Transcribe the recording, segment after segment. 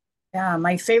Yeah,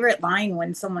 my favorite line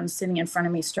when someone's sitting in front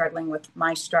of me struggling with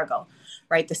my struggle,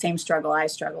 right? The same struggle I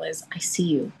struggle is I see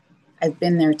you. I've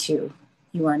been there too.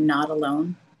 You are not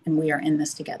alone, and we are in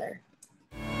this together.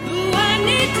 Who I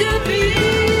need to be.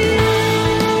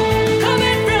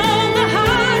 Coming from the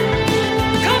heart.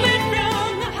 Coming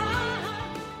from the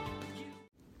heart.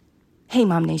 Hey,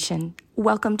 Mom Nation.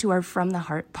 Welcome to our From the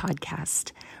Heart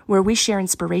podcast, where we share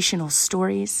inspirational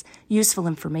stories, useful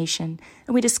information,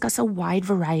 and we discuss a wide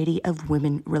variety of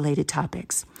women-related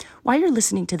topics. While you're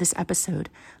listening to this episode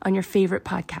on your favorite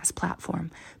podcast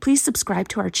platform, please subscribe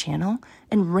to our channel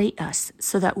and rate us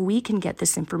so that we can get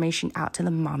this information out to the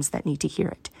moms that need to hear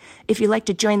it. If you'd like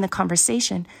to join the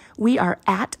conversation, we are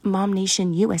at Mom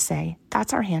Nation USA.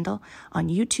 That's our handle on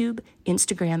YouTube,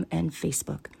 Instagram, and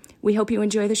Facebook. We hope you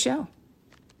enjoy the show.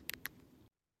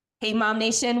 Hey, Mom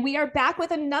Nation, we are back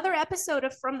with another episode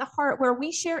of From the Heart, where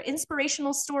we share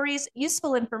inspirational stories,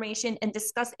 useful information, and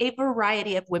discuss a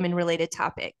variety of women-related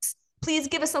topics. Please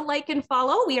give us a like and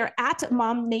follow. We are at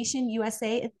Mom Nation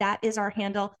USA. That is our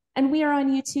handle. And we are on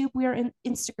YouTube. We are on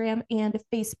Instagram and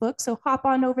Facebook. So hop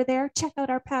on over there, check out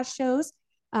our past shows.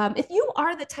 If you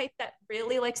are the type that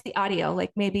really likes the audio, like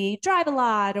maybe drive a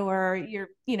lot or you're,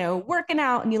 working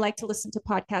out and you like to listen to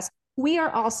podcasts, we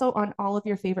are also on all of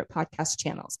your favorite podcast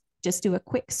channels. Just do a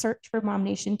quick search for Mom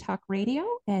Nation Talk Radio,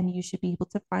 and you should be able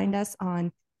to find us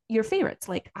on your favorites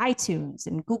like iTunes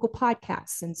and Google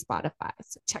Podcasts and Spotify.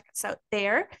 So check us out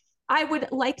there. I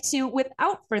would like to,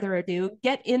 without further ado,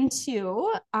 get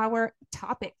into our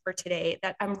topic for today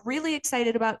that I'm really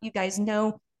excited about. You guys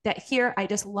know that here I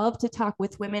just love to talk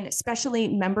with women, especially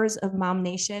members of Mom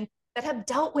Nation that have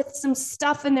dealt with some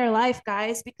stuff in their life,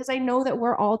 guys, because I know that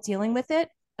we're all dealing with it.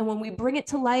 And when we bring it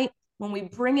to light, when we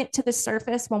bring it to the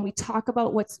surface, when we talk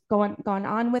about what's gone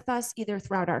on with us, either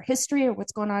throughout our history or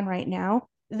what's going on right now,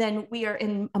 then we are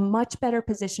in a much better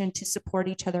position to support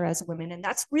each other as women. And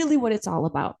that's really what it's all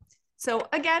about. So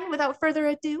again, without further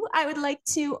ado, I would like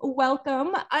to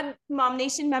welcome a Mom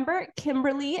Nation member,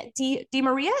 Kimberly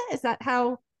DeMaria. Is that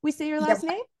how we say your last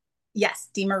name? Yes,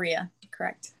 DeMaria,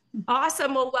 correct.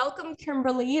 Awesome. Well, welcome,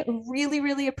 Kimberly. Really,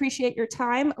 really appreciate your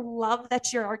time. Love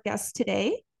that you're our guest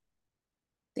today.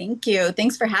 Thank you.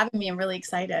 Thanks for having me. I'm really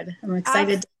excited. I'm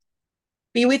excited to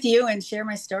be with you and share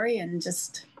my story and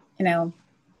just,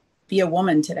 be a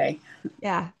woman today.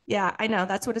 Yeah, I know.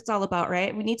 That's what it's all about,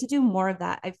 right? We need to do more of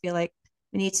that. I feel like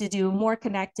we need to do more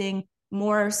connecting,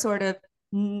 more sort of,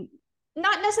 not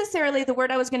necessarily the word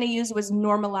I was going to use was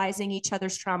normalizing each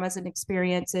other's traumas and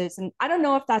experiences. And I don't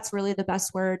know if that's really the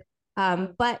best word,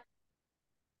 but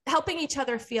helping each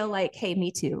other feel like, hey,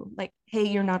 me too. Like, hey,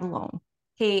 you're not alone.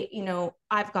 Hey,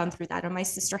 I've gone through that, or my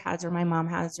sister has, or my mom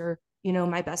has, or,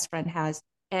 my best friend has.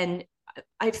 And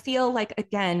I feel like,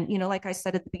 again, like I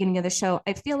said at the beginning of the show,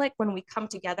 I feel like when we come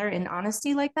together in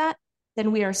honesty like that,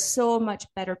 then we are so much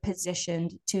better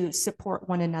positioned to support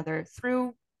one another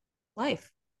through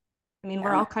life. I mean,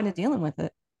 we're all kind of dealing with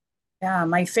it. Yeah,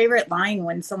 my favorite line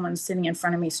when someone's sitting in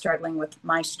front of me struggling with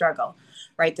my struggle,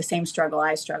 right? The same struggle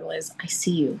I struggle is I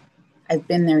see you. I've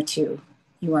been there too.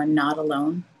 You are not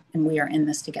alone, and we are in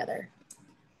this together.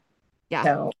 Yeah.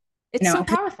 So, it's so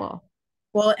powerful.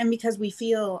 Well, and because we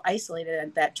feel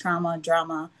isolated, that trauma,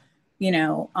 drama,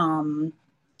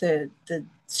 the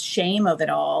shame of it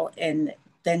all, and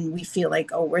then we feel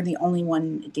like, oh, we're the only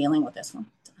one dealing with this one.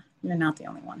 You're not the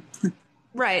only one.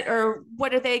 Right. Or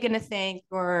what are they going to think?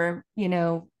 Or,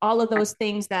 all of those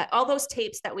things all those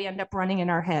tapes that we end up running in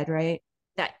our head, right?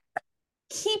 That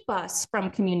keep us from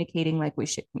communicating like we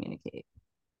should communicate.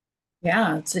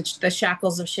 Yeah. It's the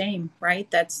shackles of shame, right?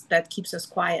 That keeps us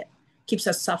quiet, keeps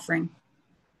us suffering.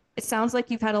 It sounds like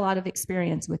you've had a lot of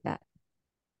experience with that.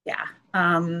 Yeah,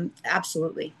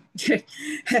 absolutely.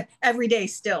 Every day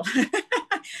still.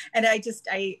 And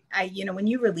when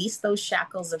you release those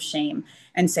shackles of shame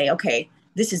and say, okay,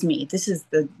 this is me. This is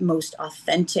the most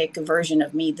authentic version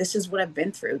of me. This is what I've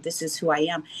been through. This is who I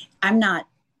am. I'm not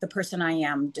the person I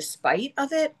am despite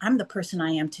of it. I'm the person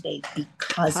I am today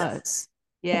because of it.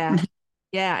 Yeah.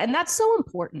 Yeah. And that's so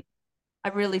important. I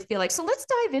really feel like, so let's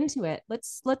dive into it.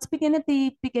 Let's begin at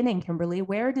the beginning, Kimberly.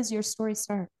 Where does your story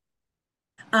start?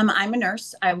 I'm a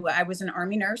nurse. I was an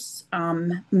Army nurse.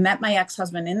 Met my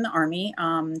ex-husband in the Army.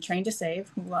 Trained to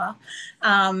save.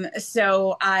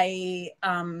 So I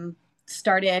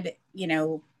started,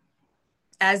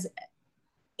 as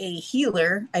a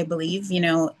healer, I believe,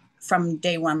 from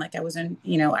day one. Like I was a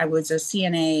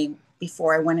CNA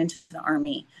before I went into the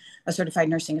Army, a certified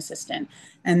nursing assistant.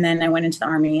 And then I went into the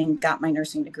Army and got my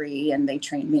nursing degree, and they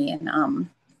trained me, and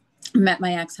met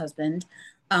my ex-husband.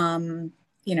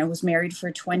 Was married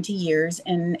for 20 years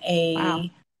in Wow.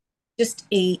 just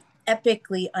a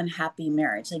epically unhappy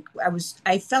marriage. Like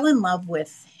I fell in love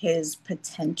with his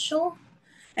potential.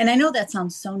 And I know that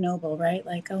sounds so noble, right?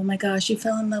 Like, oh my gosh, you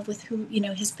fell in love with who,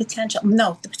 his potential.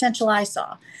 No, the potential I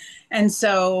saw. And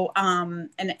so,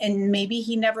 and maybe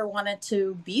he never wanted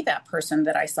to be that person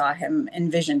that I saw him,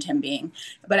 envisioned him being.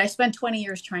 But I spent 20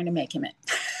 years trying to make him it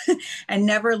and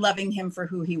never loving him for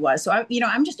who he was. So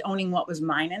I'm just owning what was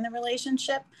mine in the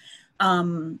relationship.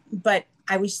 But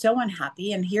I was so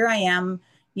unhappy. And here I am,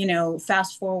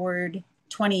 fast forward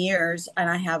 20 years, and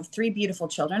I have three beautiful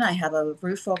children. I have a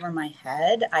roof over my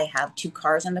head. I have two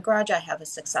cars in the garage. I have a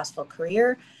successful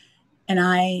career. And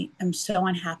I am so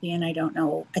unhappy, and I don't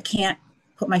know. I can't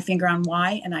put my finger on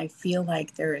why. And I feel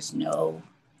like there is no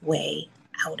way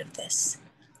out of this.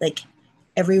 Like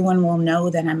everyone will know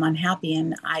that I'm unhappy.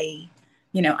 And I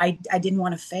didn't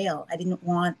want to fail. I didn't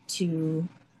want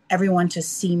everyone to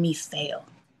see me fail.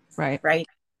 Right. Right.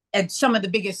 And some of the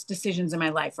biggest decisions in my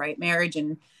life, right? Marriage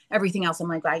and everything else. I'm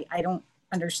like, I don't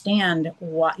understand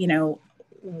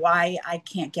why I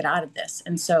can't get out of this.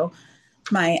 And so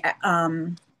my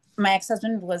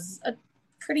ex-husband was a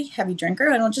pretty heavy drinker,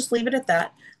 and I'll just leave it at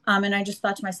that. And I just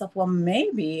thought to myself, well,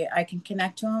 maybe I can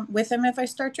connect with him if I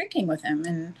start drinking with him.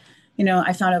 And,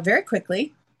 I found out very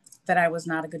quickly that I was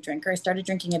not a good drinker. I started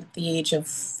drinking at the age of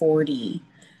 40.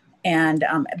 And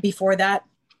before that,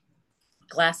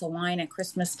 glass of wine at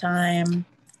Christmas time,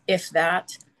 if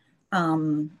that.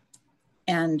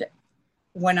 And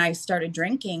when I started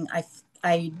drinking,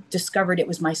 I discovered it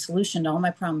was my solution to all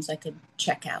my problems. I could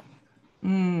check out.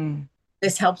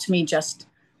 This helped me just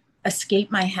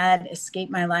escape my head, escape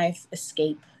my life,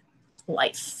 escape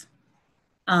life.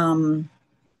 And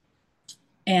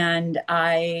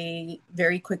I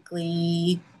very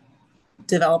quickly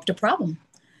developed a problem.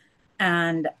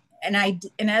 And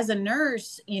as a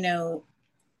nurse,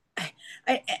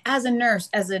 as a nurse,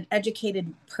 as an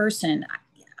educated person,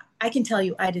 I can tell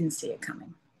you, I didn't see it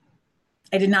coming.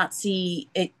 I did not see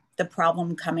the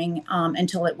problem coming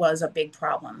until it was a big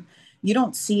problem. You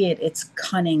don't see it. It's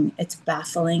cunning, it's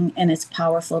baffling, and it's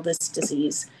powerful, this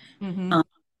disease. Mm-hmm.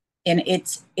 And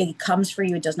it comes for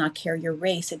you. It does not care your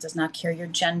race. It does not care your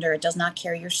gender. It does not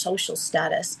care your social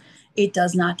status. It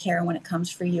does not care. When it comes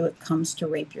for you, it comes to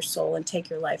rape your soul and take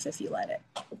your life if you let it.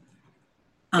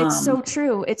 It's so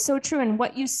true. It's so true. And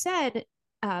what you said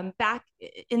back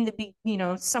in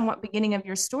the somewhat beginning of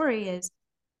your story is,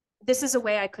 this is a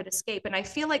way I could escape. And I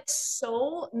feel like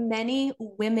so many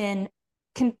women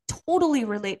can totally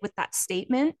relate with that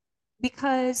statement,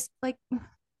 because like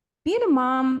being a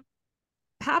mom,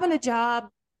 having a job,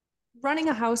 running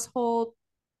a household,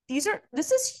 this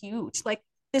is huge. Like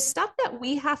the stuff that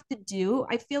we have to do,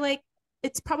 I feel like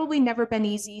it's probably never been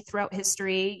easy throughout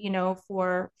history,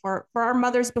 for our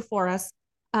mothers before us.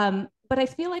 But I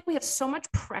feel like we have so much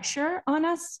pressure on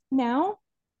us now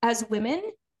as women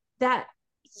that,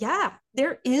 yeah,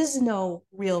 there is no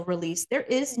real release. There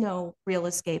is no real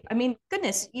escape. I mean,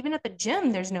 goodness, even at the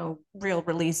gym, there's no real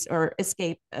release or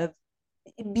escape of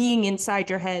being inside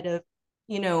your head, of,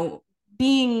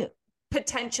 being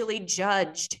potentially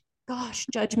judged. Gosh,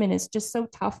 judgment is just so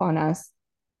tough on us,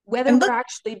 whether we're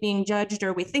actually being judged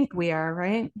or we think we are,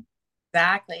 right?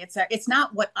 Exactly. It's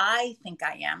not what I think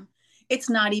I am. It's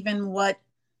not even what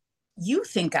you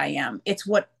think I am. It's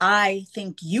what I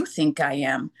think you think I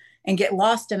am, and get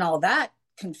lost in all that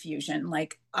confusion.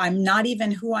 Like, I'm not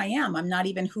even who I am. I'm not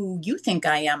even who you think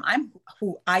I am. I'm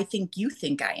who I think you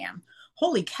think I am.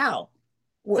 Holy cow.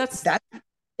 That's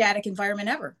static environment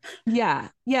ever. Yeah.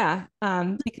 Yeah.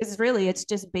 Because really it's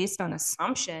just based on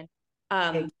assumption.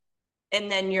 And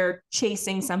then you're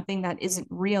chasing something that isn't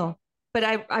real. But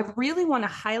I really want to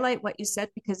highlight what you said,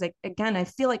 because again, I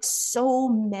feel like so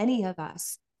many of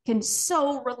us can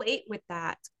so relate with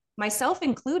that, myself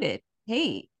included.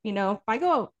 Hey, if I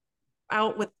go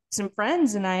out with some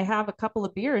friends and I have a couple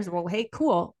of beers, well, hey,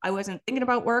 cool. I wasn't thinking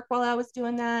about work while I was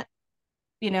doing that.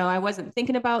 I wasn't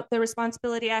thinking about the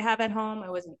responsibility I have at home. I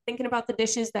wasn't thinking about the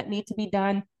dishes that need to be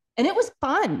done. And it was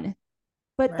fun.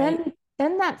 But right.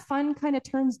 then that fun kind of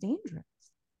turns dangerous.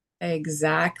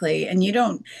 Exactly. And you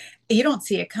don't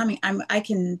see it coming. I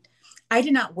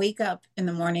did not wake up in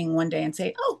the morning one day and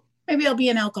say, oh, maybe I'll be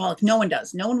an alcoholic. No one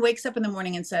does. No one wakes up in the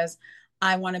morning and says,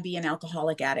 I want to be an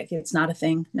alcoholic addict. It's not a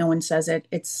thing. No one says it.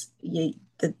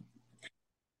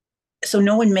 So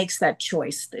no one makes that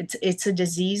choice. It's a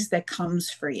disease that comes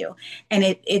for you. And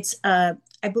I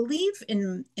believe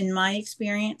in my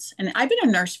experience, and I've been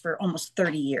a nurse for almost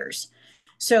 30 years.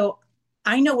 So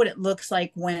I know what it looks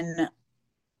like when,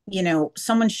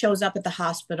 someone shows up at the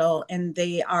hospital and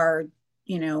they are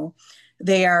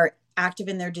active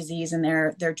in their disease and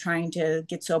they're trying to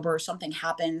get sober, or something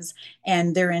happens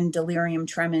and they're in delirium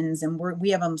tremens, and we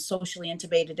have them socially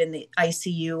intubated in the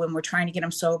ICU, and we're trying to get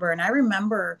them sober. And I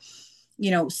remember,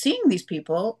 seeing these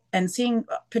people and seeing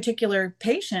particular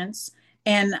patients,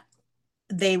 and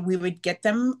we would get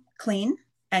them clean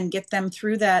and get them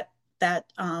through that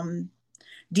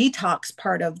detox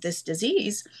part of this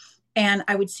disease. And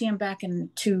I would see him back in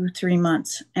 2-3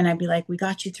 months, and I'd be like, we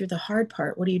got you through the hard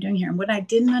part. What are you doing here? And what I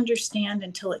didn't understand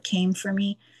until it came for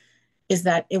me is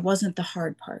that it wasn't the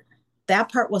hard part.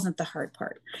 That part wasn't the hard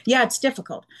part. Yeah, it's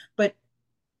difficult, but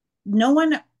no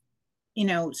one,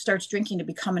 starts drinking to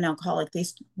become an alcoholic.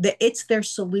 It's their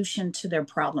solution to their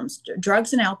problems.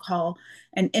 Drugs and alcohol,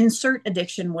 and insert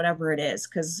addiction, whatever it is,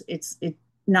 because it's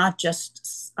not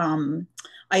just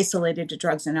isolated to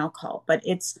drugs and alcohol, but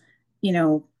it's,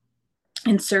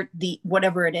 insert the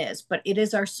whatever it is, but it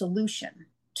is our solution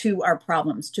to our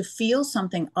problems, to feel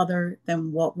something other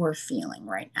than what we're feeling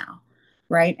right now,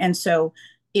 right? And so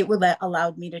it would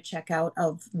allowed me to check out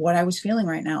of what I was feeling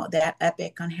right now, that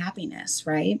epic unhappiness,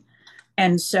 right?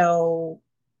 And so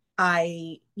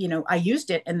I used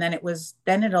it, and then it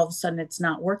all of a sudden it's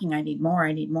not working. I need more.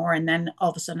 And then all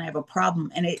of a sudden I have a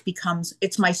problem, and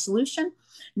it's my solution.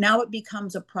 Now it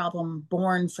becomes a problem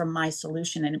born from my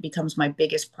solution, and it becomes my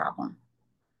biggest problem.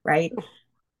 Right.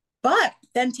 But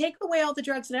then take away all the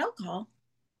drugs and alcohol.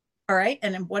 All right.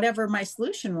 And then whatever my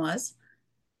solution was,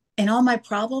 and all my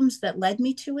problems that led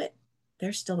me to it,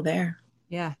 they're still there.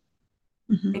 Yeah,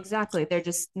 Mm-hmm. exactly. They're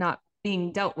just not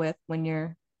being dealt with when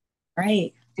you're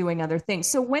Right. doing other things.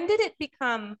 So when did it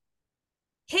become,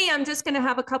 hey, I'm just going to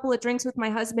have a couple of drinks with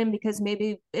my husband because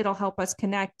maybe it'll help us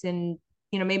connect and,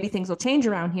 maybe things will change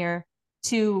around here,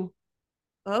 to,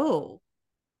 oh,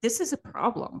 this is a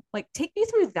problem? Like, take me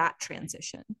through that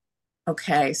transition.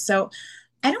 Okay. So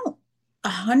I don't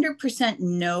 100%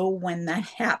 know when that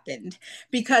happened,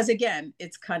 because again,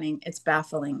 it's cunning, it's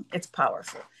baffling, it's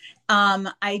powerful.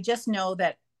 I just know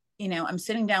that, I'm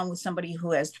sitting down with somebody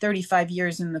who has 35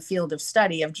 years in the field of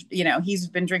study of, he's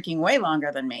been drinking way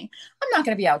longer than me. I'm not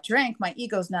going to be outdrank. My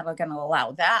ego's not going to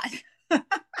allow that.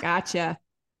 Gotcha.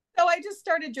 So I just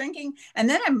started drinking. And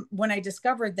then when I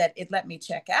discovered that it let me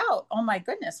check out, oh my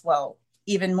goodness, well,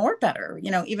 even more better,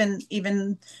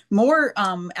 even more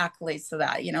accolades to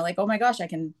that, like, oh my gosh, I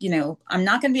can, I'm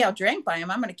not going to be outdrank by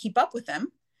him. I'm going to keep up with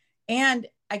him, and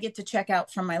I get to check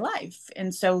out from my life.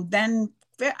 And so then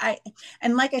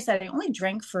and like I said, I only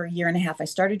drank for a year and a half. I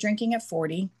started drinking at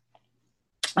 40.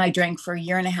 I drank for a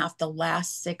year and a half. The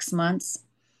last 6 months,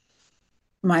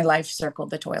 my life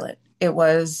circled the toilet. It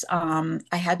was, I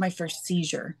had my first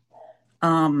seizure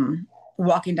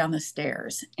walking down the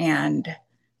stairs. And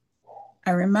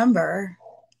I remember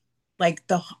like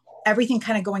everything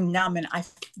kind of going numb. And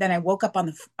then I woke up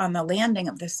on the landing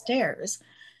of the stairs,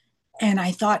 and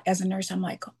I thought, as a nurse, I'm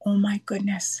like, oh my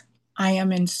goodness, I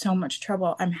am in so much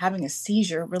trouble. I'm having a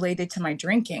seizure related to my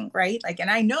drinking, right? Like,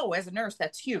 and I know as a nurse,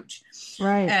 that's huge.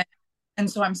 Right. And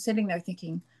so I'm sitting there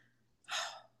thinking,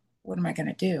 what am I going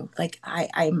to do? Like,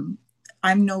 I'm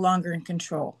no longer in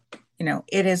control.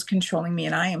 It is controlling me,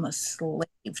 and I am a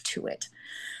slave to it.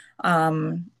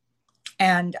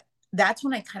 And that's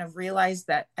when I kind of realized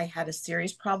that I had a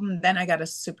serious problem. Then I got a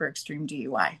super extreme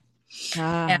DUI.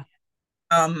 Ah.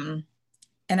 And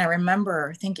I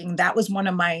remember thinking that was one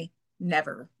of my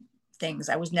never things.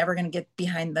 I was never going to get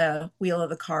behind the wheel of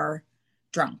the car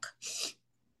drunk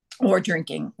or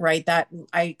drinking, right?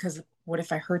 Because what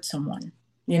if I hurt someone,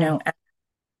 as a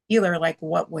healer, like,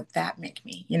 what would that make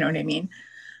me? You know what I mean?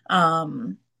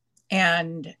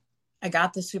 And I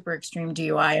got the super extreme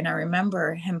DUI, and I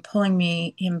remember him pulling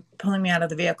me out of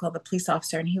the vehicle, the police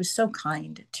officer, and he was so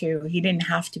kind too. He didn't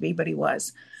have to be, but he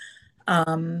was.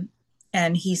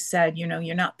 And he said,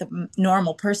 you're not the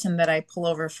normal person that I pull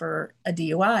over for a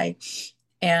DUI.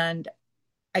 And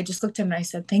I just looked at him and I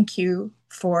said, thank you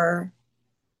for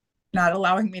not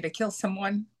allowing me to kill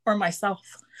someone or myself.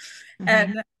 Mm-hmm.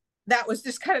 And that was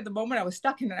just kind of the moment I was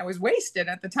stuck in, and I was wasted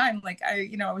at the time. Like, I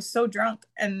was so drunk,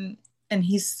 and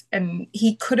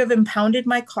he could have impounded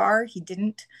my car. He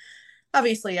didn't.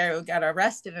 Obviously I got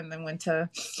arrested and then went to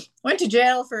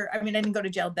jail I didn't go to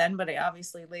jail then, but I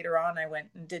obviously later on I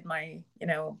went and did my,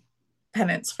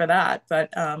 penance for that.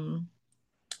 But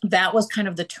that was kind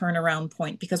of the turnaround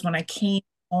point, because when I came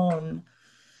home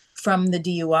from the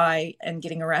DUI and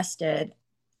getting arrested,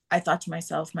 I thought to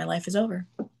myself, my life is over.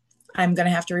 I'm going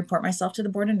to have to report myself to the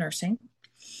board of nursing.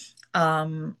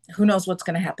 Who knows what's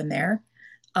going to happen there?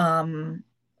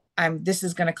 This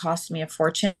is going to cost me a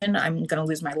fortune. I'm going to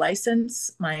lose my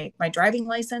license, my driving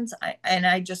license.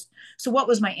 So what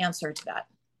was my answer to that?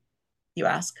 You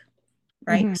ask?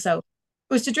 right? Mhm. So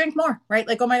it was to drink more, right?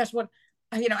 Like, oh my gosh, what,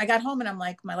 I got home and I'm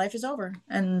like, my life is over.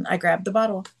 And I grabbed the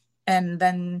bottle. And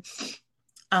then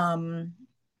um,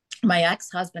 my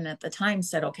ex-husband at the time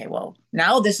said, okay, well,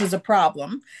 now this is a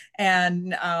problem.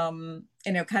 And,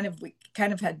 we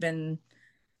kind of had been,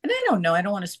 and I don't know, I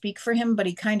don't want to speak for him, but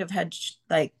he kind of had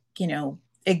like,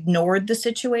 ignored the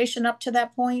situation up to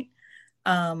that point,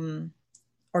 um,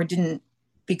 or didn't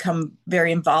become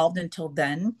very involved until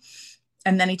then.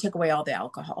 And then he took away all the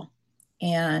alcohol.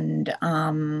 And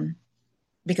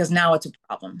because now it's a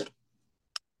problem.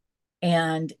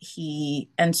 And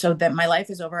so that my life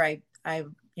is over. I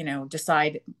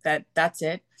decide that that's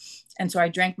it. And so I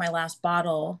drank my last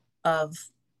bottle of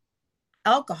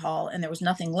alcohol and there was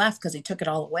nothing left because he took it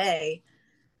all away.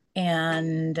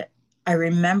 And I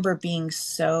remember being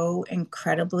so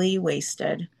incredibly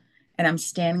wasted. And I'm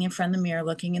standing in front of the mirror,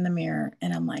 looking in the mirror,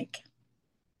 and I'm like,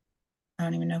 I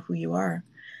don't even know who you are.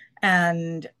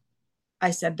 And I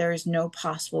said, there is no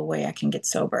possible way I can get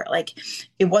sober. Like,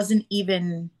 it wasn't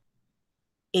even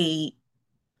a,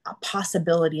 a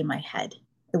possibility in my head.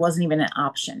 It wasn't even an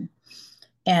option.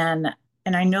 And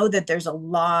I know that there's a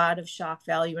lot of shock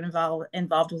value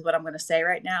involved with what I'm going to say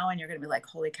right now. And you're going to be like,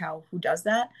 holy cow, who does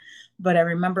that? But I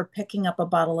remember picking up a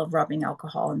bottle of rubbing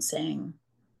alcohol and saying,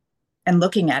 and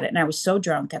looking at it. And I was so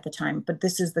drunk at the time, but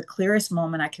this is the clearest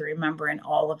moment I can remember in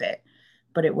all of it.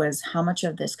 But it was, how much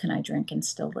of this can I drink and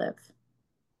still live?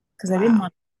 Because I didn't Wow.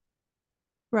 want,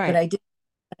 but Right.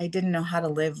 I didn't know how to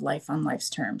live life on life's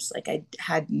terms. Like, I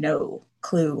had no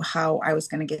clue how I was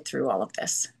going to get through all of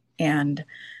this. And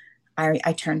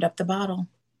I turned up the bottle,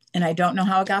 and I don't know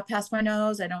how it got past my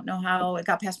nose. I don't know how it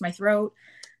got past my throat.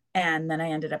 And then I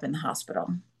ended up in the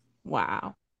hospital.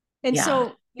 Wow. And Yeah.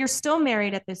 so you're still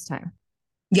married at this time,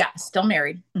 Yeah. Still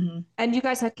married. and you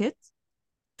guys had kids.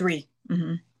 3.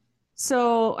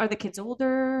 So are the kids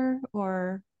older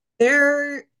or?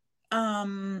 They're,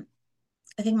 um,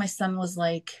 I think my son was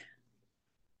like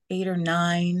 8 or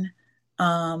 9,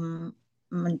 um,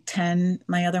 10,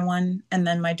 my other one. And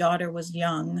then my daughter was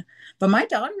young, but my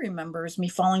daughter remembers me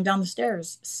falling down the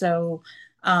stairs. So,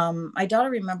 my daughter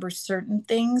remembers certain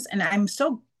things, and I'm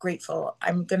so grateful.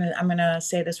 I'm gonna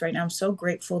say this right now. I'm so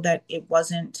grateful that it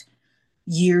wasn't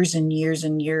years and years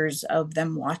and years of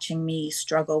them watching me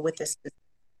struggle with this.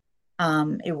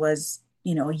 It was,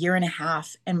 a year and a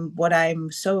half. And what I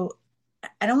don't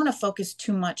want to focus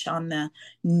too much on the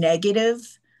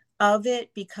negative of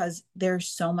it, because there's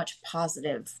so much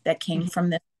positive that came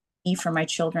from this, for my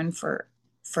children, for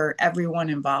everyone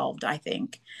involved, I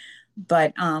think.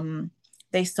 But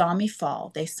they saw me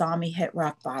fall, they saw me hit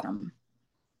rock bottom,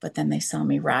 but then they saw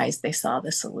me rise, they saw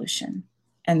the solution.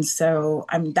 And so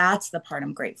that's the part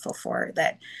I'm grateful for,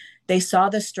 that they saw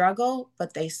the struggle,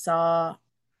 but they saw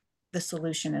the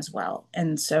solution as well.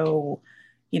 And so,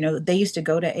 they used to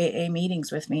go to AA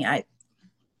meetings with me.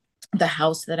 The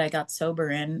house that I got sober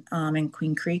in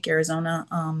Queen Creek, Arizona,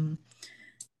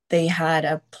 they had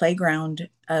a playground,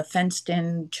 a fenced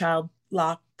in child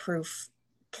lock proof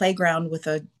playground with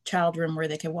a child room where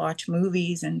they could watch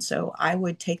movies. And so I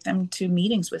would take them to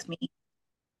meetings with me.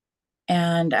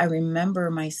 And I remember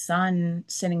my son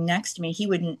sitting next to me.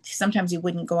 Sometimes he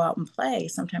wouldn't go out and play.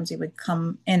 Sometimes he would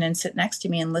come in and sit next to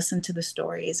me and listen to the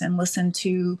stories and listen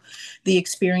to the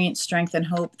experience, strength, and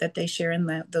hope that they share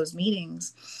in those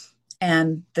meetings.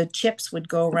 And the chips would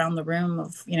go around the room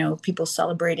of, people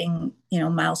celebrating,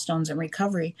 milestones in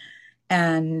recovery.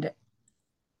 And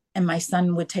my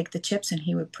son would take the chips and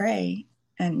he would pray.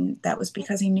 And that was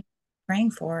because he knew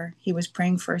praying for. He was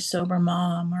praying for a sober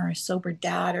mom or a sober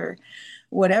dad or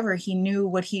whatever. He knew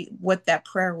what that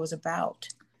prayer was about.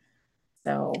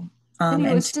 So, And he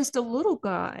and was just a little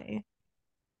guy.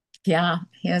 yeah,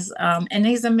 he is, and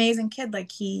he's an amazing kid.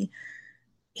 Like,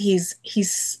 he's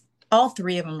all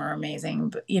 3 of them are amazing,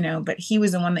 but he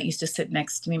was the one that used to sit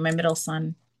next to me, my middle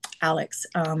son, Alex.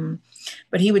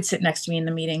 But he would sit next to me in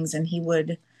the meetings, and he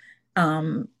would,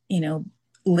 um, you know,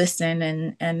 listen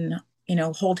and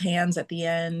hold hands at the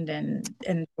end,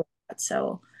 and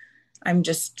so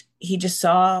he just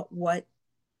saw what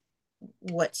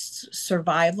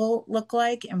survival looked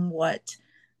like, and what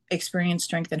experience,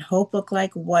 strength, and hope look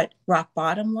like, what rock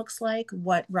bottom looks like,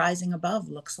 what rising above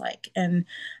looks like. And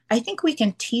I think we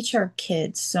can teach our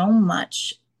kids so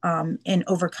much in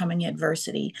overcoming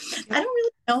adversity. I don't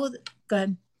really know. Go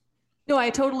ahead. No, I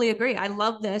totally agree. I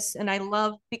love this. And I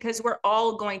love because we're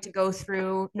all going to go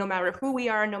through, no matter who we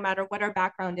are, no matter what our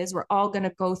background is, we're all going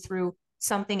to go through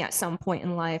something at some point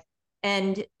in life.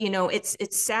 And, it's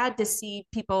sad to see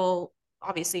people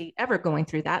obviously ever going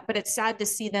through that, but it's sad to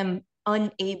see them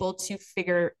unable to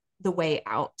figure the way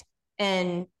out.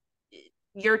 And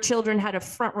your children had a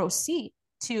front row seat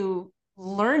to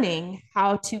learning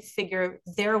how to figure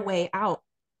their way out.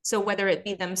 So whether it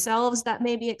be themselves that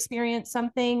maybe experience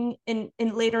something in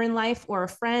later in life, or a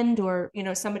friend, or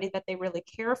somebody that they really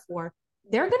care for,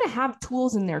 they're going to have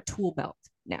tools in their tool belt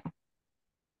now.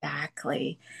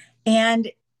 Exactly.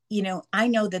 And I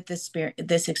know that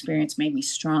this experience made me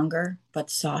stronger but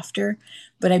softer,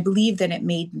 but I believe that it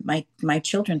made my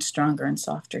children stronger and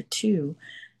softer too.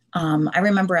 I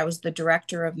remember I was the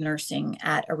director of nursing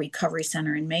at a recovery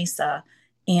center in Mesa,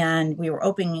 and we were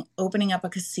opening up a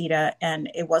casita, and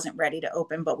it wasn't ready to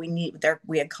open, but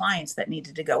we had clients that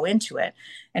needed to go into it,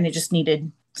 and it just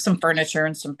needed some furniture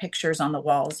and some pictures on the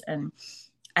walls. And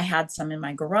I had some in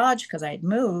my garage because I had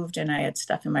moved and I had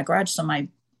stuff in my garage. So my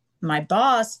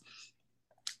boss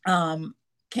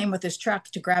came with his truck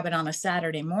to grab it on a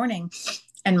Saturday morning,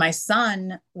 and my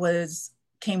son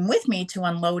came with me to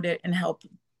unload it and help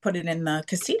put it in the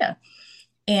casita.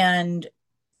 And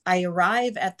I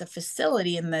arrive at the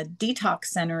facility, and the detox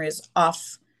center is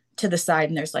off to the side,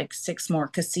 and there's like 6 more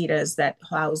casitas that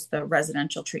house the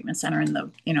residential treatment center and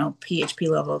the PHP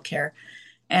level of care.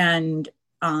 And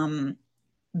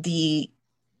the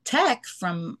tech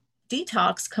from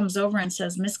detox comes over and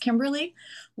says, "Miss Kimberly,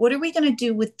 what are we going to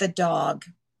do with the dog?"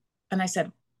 And I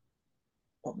said,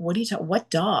 "What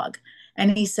dog?"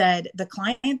 And he said, "The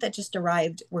client that just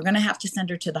arrived, we're going to have to send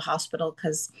her to the hospital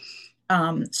because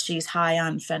she's high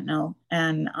on fentanyl,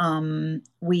 and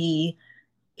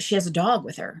she has a dog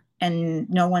with her and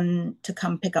no one to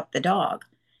come pick up the dog."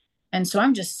 And so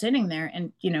I'm just sitting there,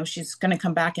 and she's going to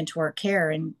come back into our care,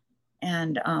 and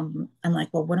I'm like,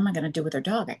 "Well, what am I going to do with her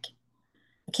dog? I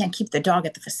can't keep the dog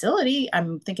at the facility."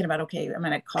 I'm thinking about, okay, I'm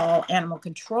going to call animal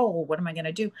control. What am I going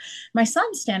to do? My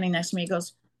son's standing next to me. He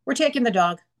goes, "We're taking the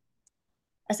dog."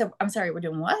 I said, "I'm sorry, we're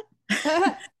doing what?"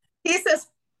 He says,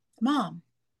 "Mom,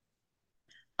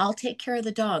 I'll take care of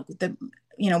the dog.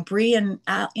 Bree and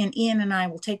Ian and I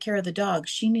will take care of the dog.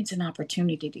 She needs an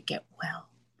opportunity to get well."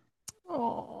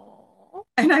 Oh.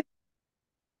 And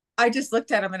I just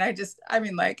looked at him, and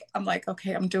I'm like,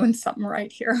 okay, I'm doing something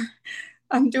right here.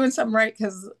 I'm doing something right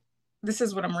because this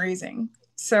is what I'm raising.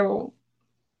 So,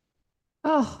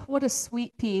 Oh, what a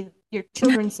sweet pea. Your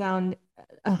children sound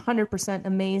 100%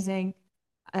 amazing.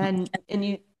 And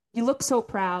you look so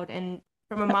proud, and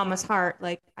from a mama's heart,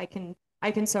 like I can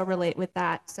so relate with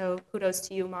that. So kudos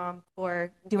to you, Mom,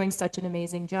 for doing such an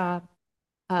amazing job.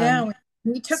 yeah, Um,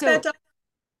 we took so that dog,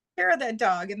 care of that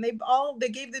dog, and they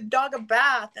gave the dog a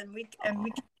bath, and we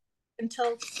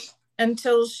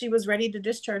until she was ready to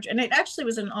discharge. And it actually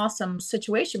was an awesome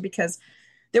situation because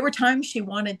there were times she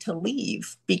wanted to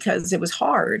leave because it was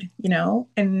hard,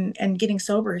 and getting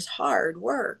sober is hard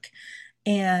work.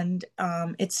 And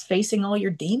it's facing all your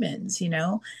demons,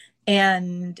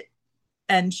 and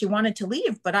she wanted to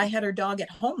leave, but I had her dog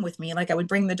at home with me. Like, I would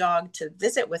bring the dog to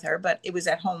visit with her, but it was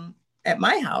at home at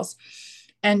my house,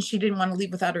 and she didn't want to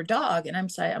leave without her dog. And I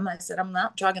said, "I'm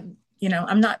not jogging,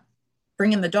 I'm not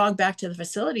bringing the dog back to the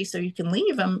facility so you can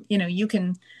leave him. You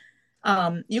can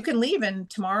leave, and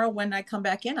tomorrow when I come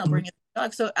back in, I'll bring the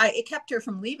dog." So it kept her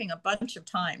from leaving a bunch of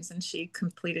times, and she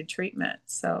completed treatment.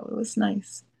 So it was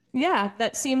nice. yeah,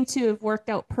 that seemed to have worked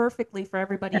out perfectly for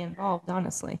everybody involved,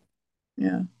 honestly.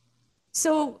 Yeah.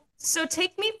 So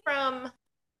take me from,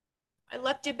 I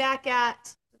left you back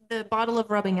at the bottle of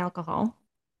rubbing alcohol.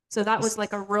 So that was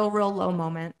like a real low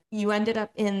moment. You ended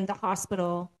up in the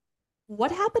hospital.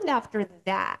 What happened after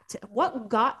that? What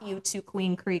got you to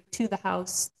Queen Creek, to the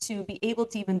house, to be able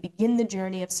to even begin the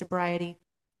journey of sobriety?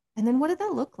 And then what did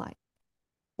that look like?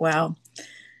 Wow.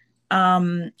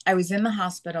 I was in the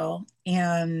hospital,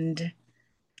 and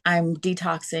I'm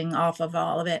detoxing off of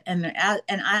all of it.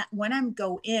 When I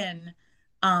go in,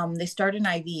 they start an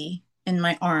IV in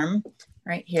my arm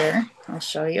right here. I'll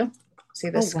show you. See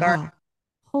the scar? Wow.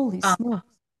 Holy Um, smokes.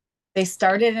 they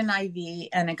started an IV,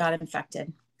 and it got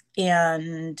infected,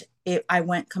 and I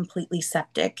went completely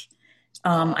septic.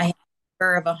 I had a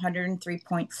fever of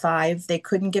 103.5. They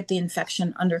couldn't get the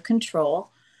infection under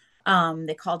control.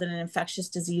 They called it an infectious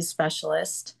disease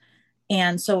specialist.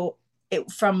 And so it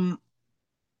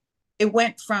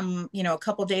went from, a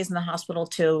couple days in the hospital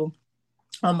to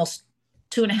almost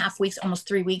 2.5 weeks, almost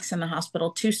 3 weeks in the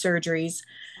hospital, 2 surgeries.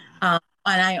 And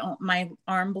my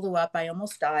arm blew up. I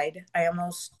almost died. I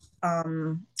almost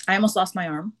lost my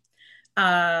arm.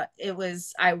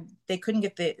 They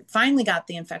couldn't finally got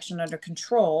the infection under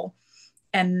control.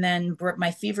 And then my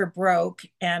fever broke,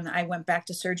 and I went back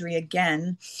to surgery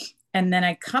again. And then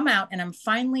I come out, and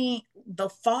the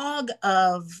fog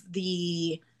of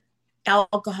the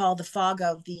alcohol, the fog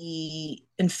of the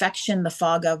infection, the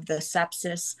fog of the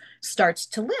sepsis starts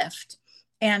to lift.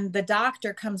 And the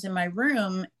doctor comes in my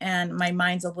room and my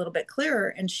mind's a little bit clearer,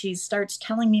 and she starts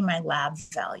telling me my lab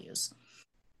values.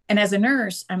 And as a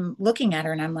nurse, I'm looking at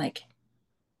her and I'm like,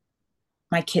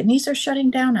 my kidneys are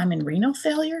shutting down. I'm in renal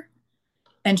failure.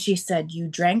 And she said, you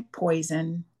drank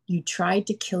poison. You tried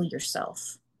to kill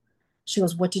yourself. She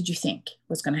goes, what did you think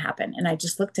was going to happen? And I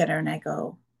just looked at her and I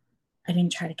go, I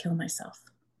didn't try to kill myself.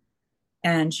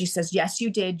 And she says, yes, you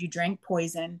did. You drank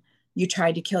poison. You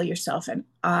tried to kill yourself. And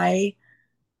I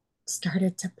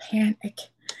started to panic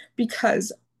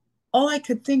because all I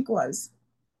could think was,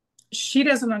 she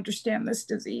doesn't understand this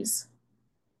disease.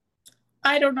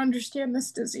 I don't understand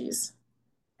this disease.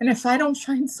 And if I don't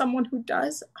find someone who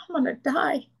does, I'm going to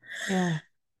die. Yeah.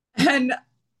 And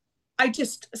I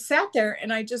just sat there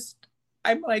and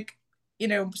I'm like,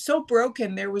 so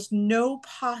broken. There was no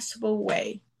possible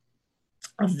way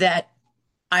that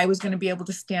I was going to be able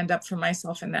to stand up for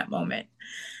myself in that moment.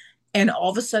 And all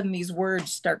of a sudden, these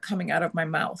words start coming out of my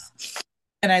mouth.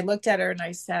 And I looked at her and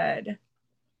I said,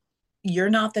 you're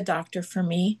not the doctor for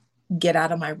me. Get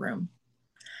out of my room.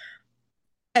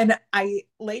 And I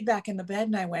laid back in the bed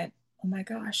and I went, oh my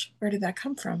gosh, where did that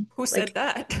come from? Who said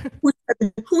that?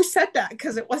 Who said that?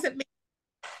 Because it wasn't me.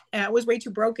 And I was way too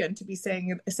broken to be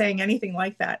saying anything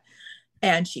like that.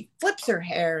 And she flips her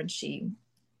hair and she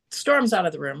storms out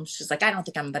of the room. She's like, I don't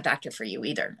think I'm the doctor for you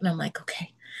either. And I'm like,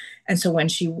 okay. And so when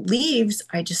she leaves,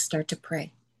 I just start to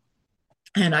pray.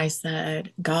 And I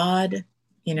said, God,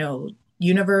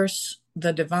 universe,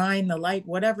 the divine, the light,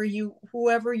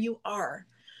 whoever you are,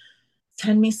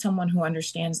 send me someone who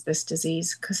understands this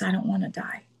disease because I don't want to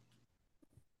die.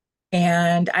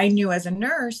 And I knew as a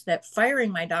nurse that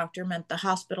firing my doctor meant the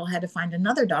hospital had to find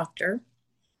another doctor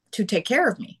to take care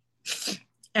of me.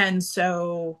 And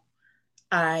so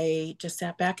I just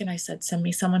sat back and I said, send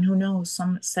me someone who knows,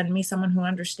 send me someone who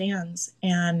understands.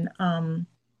 And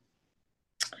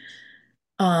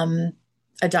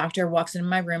a doctor walks into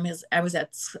my room. I was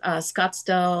at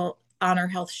Scottsdale Honor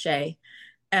Health Shea,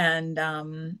 and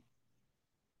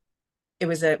it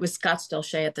was Scottsdale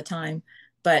Shea at the time,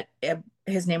 but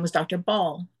his name was Dr.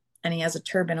 Ball, and he has a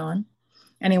turban on,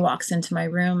 and he walks into my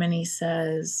room and he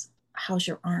says, how's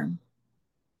your arm?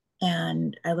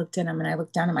 And I looked at him and I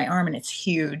looked down at my arm and it's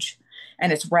huge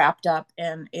and it's wrapped up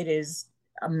and it is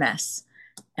a mess.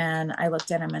 And I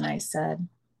looked at him and I said,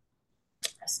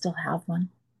 I still have one.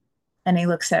 And he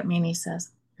looks at me and he says,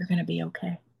 you're going to be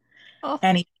okay. Oh.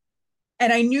 And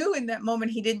I knew in that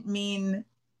moment he didn't mean,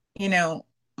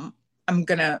 I'm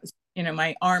going to,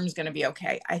 my arm's going to be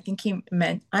okay. I think he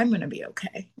meant I'm going to be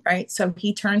okay. Right. So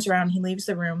he turns around, he leaves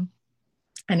the room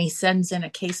and he sends in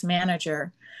a case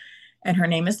manager, and her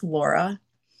name is Laura.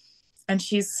 And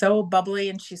she's so bubbly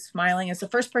and she's smiling. It's the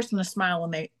first person to smile when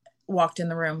they walked in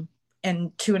the room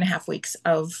in 2.5 weeks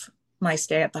of my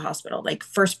stay at the hospital, like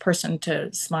first person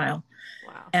to smile.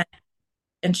 Wow.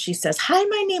 And she says, hi,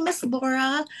 my name is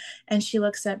Laura. And she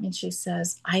looks at me and she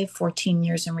says, I have 14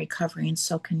 years in recovery and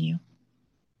so can you.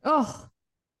 Oh.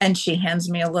 And she hands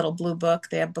me a little blue book,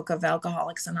 the Book of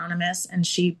Alcoholics Anonymous, and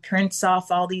she prints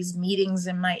off all these meetings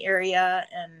in my area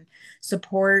and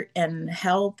support and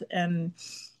help. And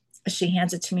she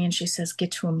hands it to me and she says,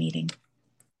 get to a meeting.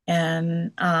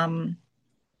 And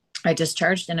I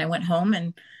discharged and I went home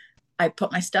and I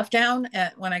put my stuff down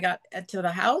when I got to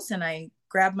the house, and I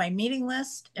grabbed my meeting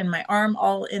list and my arm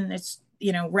all in its,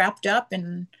 wrapped up,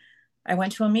 and I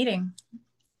went to a meeting.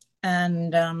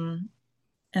 And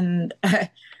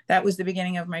that was the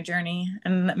beginning of my journey.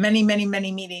 And many, many,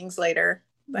 many meetings later,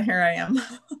 here I am.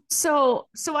 So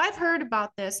I've heard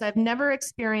about this. I've never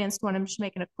experienced one. I'm just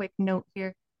making a quick note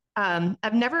here.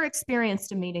 I've never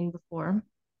experienced a meeting before.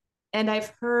 And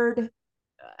I've heard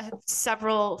I have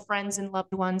several friends and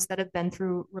loved ones that have been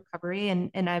through recovery,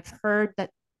 and I've heard that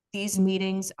these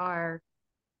meetings are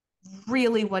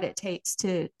really what it takes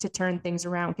to turn things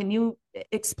around. Can you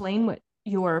explain what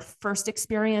your first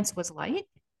experience was like?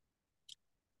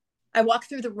 I walked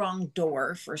through the wrong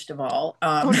door, first of all.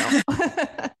 Oh no.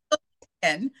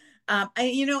 And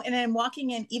and I'm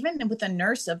walking in, even with a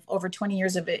nurse of over 20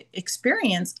 years of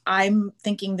experience, I'm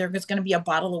thinking there's going to be a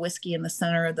bottle of whiskey in the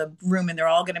center of the room and they're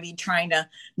all going to be trying to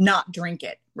not drink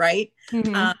it. Right.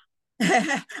 Mhm.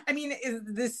 I mean,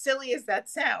 as silly as that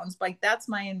sounds, like that's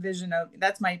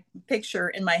my picture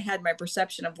in my head, my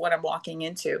perception of what I'm walking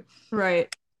into.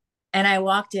 Right. And I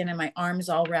walked in and my arms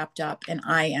all wrapped up and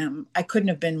I couldn't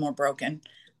have been more broken.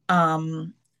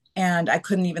 And I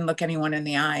couldn't even look anyone in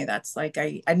the eye. That's like,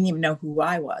 I didn't even know who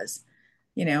I was,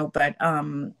 but,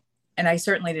 and I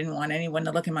certainly didn't want anyone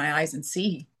to look in my eyes and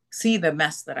see the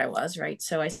mess that I was. Right.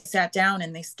 So I sat down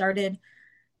and they started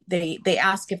they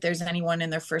ask if there's anyone in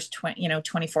their first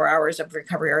 24 hours of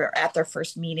recovery or at their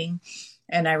first meeting.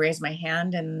 And I raised my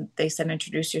hand and they said,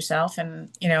 introduce yourself. And,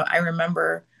 I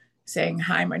remember saying,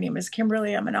 hi, my name is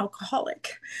Kimberly. I'm an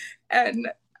alcoholic. And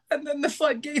then the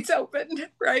floodgates opened.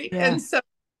 Right. Yeah. And so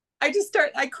I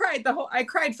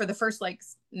cried for the first like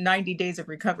 90 days of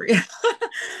recovery.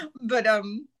 But,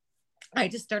 I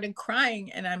just started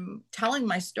crying and I'm telling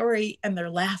my story and they're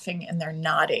laughing and they're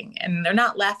nodding and they're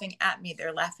not laughing at me.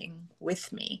 They're laughing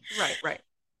with me. Right, right.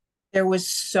 There was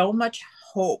so much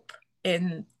hope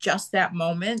in just that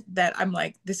moment that I'm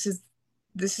like, this is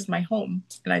my home.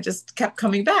 And I just kept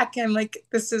coming back. And I'm like,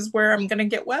 this is where I'm going to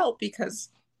get well because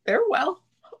they're well.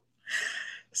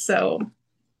 So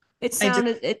It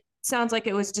sounds like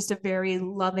it was just a very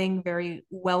loving, very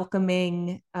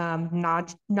welcoming,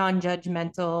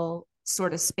 non-judgmental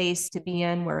sort of space to be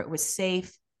in where it was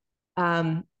safe.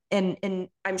 And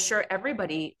I'm sure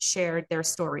everybody shared their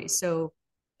stories. So,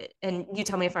 and you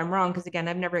tell me if I'm wrong, because again,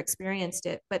 I've never experienced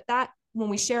it, but that when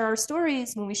we share our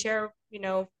stories, when we share,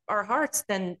 our hearts,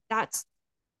 then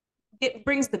it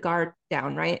brings the guard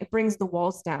down, right? It brings the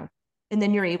walls down, and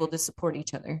then you're able to support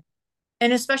each other.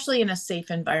 And especially in a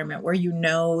safe environment where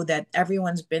that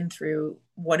everyone's been through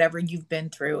whatever you've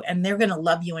been through and they're going to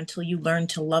love you until you learn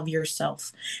to love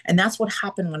yourself. And that's what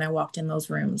happened when I walked in those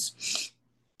rooms.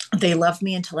 They loved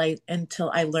me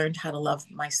until I learned how to love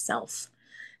myself.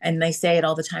 And they say it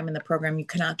all the time in the program, you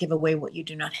cannot give away what you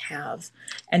do not have.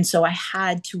 And so I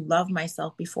had to love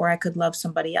myself before I could love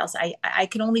somebody else. I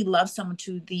could only love someone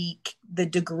to the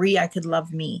degree I could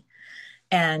love me.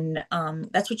 And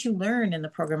that's what you learn in the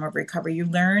program of recovery. You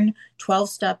learn 12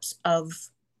 steps of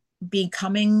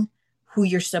becoming who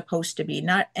you're supposed to be.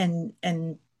 And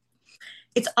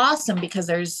it's awesome because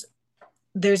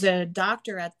there's a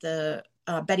doctor at the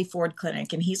Betty Ford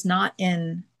Clinic, and he's not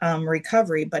in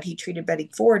recovery, but he treated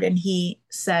Betty Ford, and he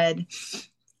said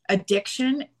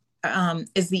addiction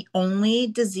is the only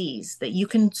disease that you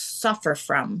can suffer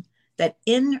from that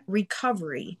in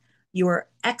recovery you are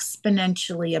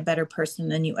exponentially a better person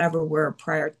than you ever were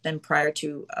prior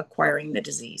to acquiring the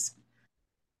disease.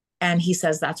 And he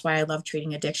says that's why I love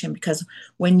treating addiction, because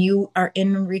when you are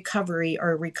in recovery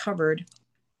or recovered,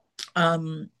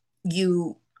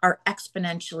 you are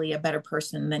exponentially a better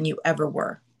person than you ever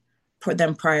were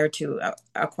prior to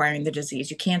acquiring the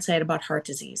disease. You can't say it about heart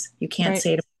disease. You can't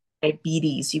say it about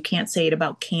diabetes. You can't say it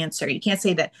about cancer. You can't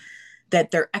say that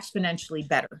they're exponentially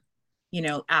better,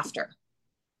 after.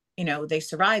 They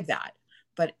survive that.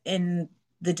 But in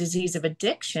the disease of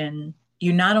addiction,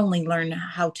 you not only learn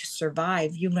how to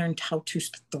survive, you learn how to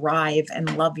thrive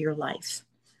and love your life.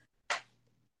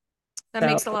 That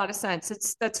makes a lot of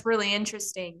sense. That's really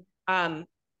interesting. In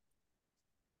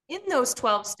those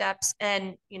 12 steps,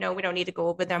 and we don't need to go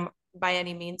over them by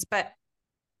any means, but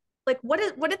like what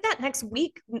did that next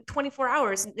week, 24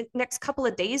 hours, next couple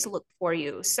of days look for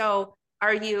you? So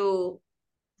are you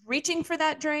reaching for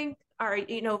that drink? Are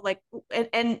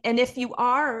and if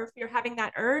you're having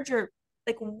that urge, or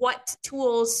like what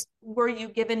tools were you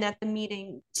given at the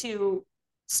meeting to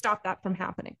stop that from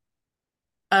happening?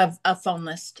 Of a phone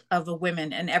list of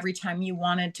women, and every time you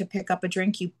wanted to pick up a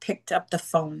drink, you picked up the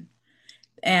phone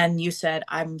and you said,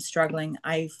 I'm struggling.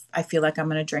 I feel like I'm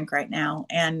going to drink right now.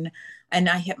 And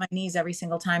I hit my knees every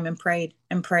single time and prayed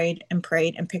and prayed and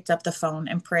prayed and picked up the phone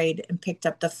and prayed and picked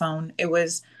up the phone. It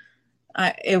was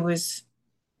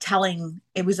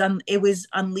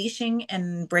unleashing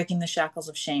and breaking the shackles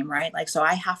of shame, right? Like, so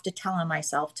I have to tell on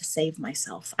myself to save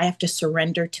myself. I have to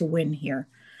surrender to win here.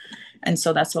 And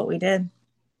so that's what we did.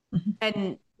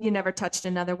 And you never touched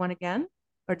another one again?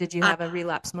 Or did you have a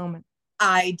relapse moment?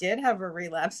 I did have a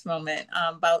relapse moment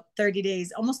about 30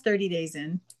 days, almost 30 days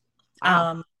in.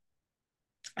 Wow.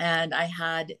 And I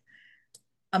had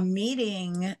a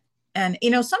meeting and,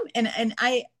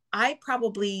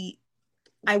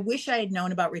 I wish I had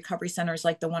known about recovery centers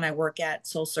like the one I work at,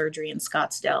 Soul Surgery in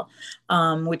Scottsdale,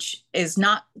 which is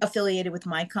not affiliated with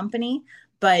my company,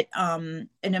 but an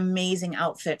amazing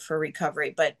outfit for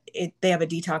recovery. But they have a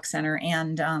detox center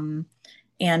and the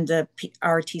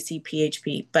RTC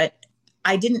PHP. But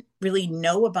I didn't really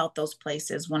know about those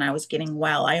places when I was getting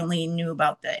well. I only knew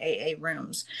about the AA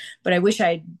rooms. But I wish I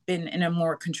had been in a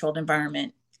more controlled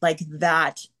environment like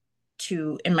that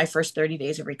in my first 30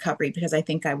 days of recovery, because I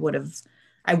think I wouldn't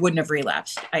have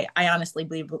relapsed. I honestly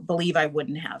believe I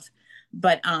wouldn't have.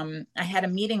 But I had a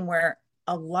meeting where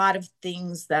a lot of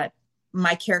things that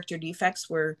my character defects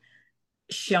were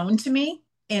shown to me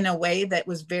in a way that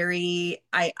was I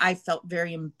felt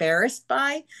very embarrassed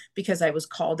by, because I was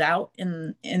called out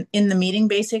in the meeting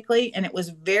basically. And it was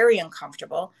very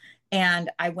uncomfortable. And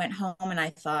I went home and I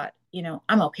thought,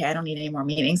 I'm okay. I don't need any more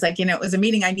meetings. Like, it was a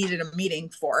meeting I needed a meeting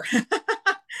for.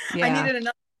 I Yeah. needed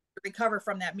another to recover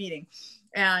from that meeting.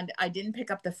 And I didn't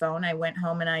pick up the phone. I went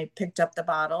home and I picked up the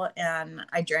bottle and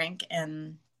I drank.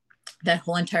 And that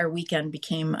whole entire weekend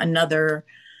became another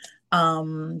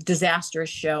disastrous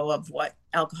show of what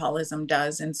alcoholism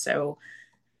does. And so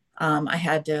I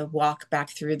had to walk back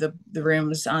through the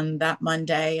rooms on that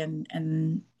Monday and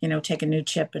take a new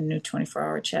chip, a new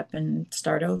 24-hour chip, and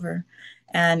start over.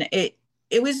 And it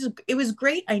was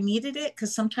great. I needed it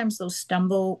because sometimes those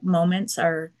stumble moments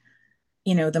are,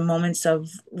 the moments of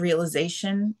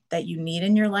realization that you need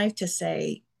in your life to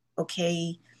say,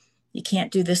 okay, you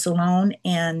can't do this alone,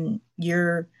 and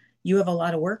you have a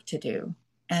lot of work to do,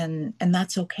 and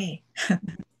that's okay.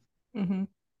 Hmm.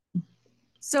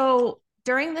 So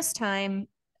during this time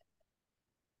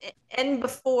and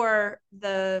before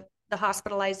the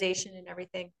hospitalization and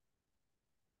everything,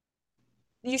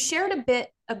 you shared a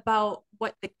bit about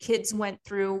what the kids went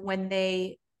through when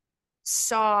they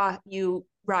saw you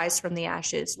rise from the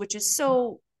ashes, which is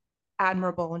so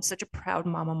admirable and such a proud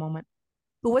mama moment.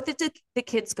 But what did the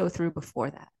kids go through before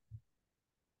that?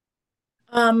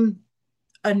 um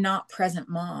a not present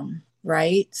mom,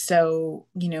 right? So,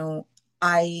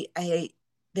 I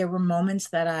there were moments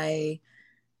that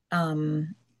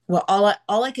well,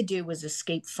 all I could do was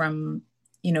escape from,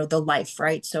 the life,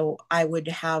 right? So I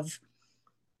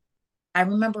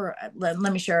remember, let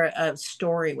me share a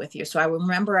story with you. So I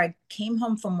remember I came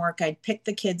home from work, I'd pick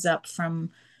the kids up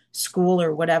from school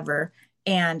or whatever,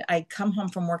 and I'd come home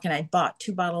from work and I bought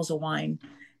 2 bottles of wine,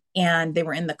 and they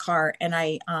were in the car, and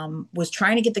I was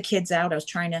trying to get the kids out.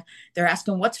 They're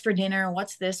asking what's for dinner,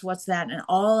 what's this, what's that, and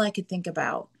all I could think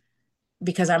about,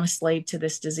 because I'm a slave to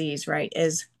this disease, right,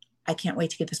 is I can't wait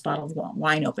to get this bottle of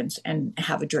wine open and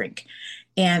have a drink.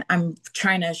 And I'm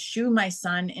trying to shoo my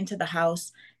son into the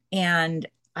house, and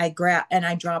I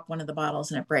drop one of the bottles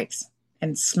and it breaks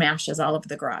and smashes all over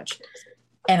the garage.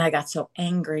 And I got so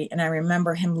angry, and I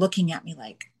remember him looking at me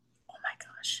like, oh my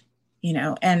gosh,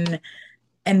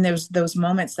 and there's those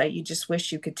moments that you just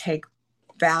wish you could take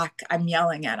back. I'm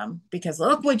yelling at him because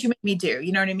look what you made me do.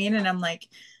 You know what I mean? And I'm like,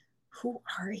 who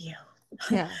are you?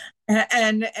 Yeah.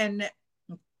 And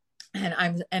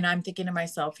I'm thinking to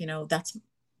myself, that's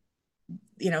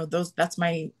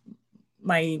my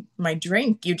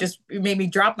drink. You made me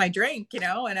drop my drink, and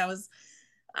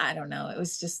I don't know. It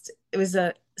was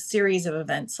a series of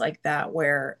events like that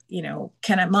where,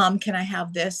 can I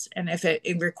have this? And if it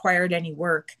required any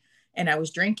work and I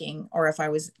was drinking, or if I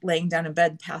was laying down in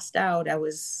bed, passed out, I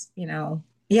was,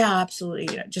 yeah, absolutely.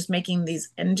 Just making these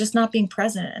and just not being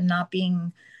present and not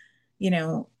being,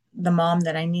 the mom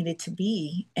that I needed to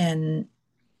be. And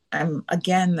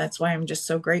again, that's why I'm just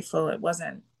so grateful it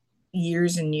wasn't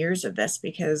years and years of this,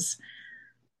 because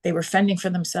they were fending for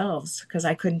themselves, because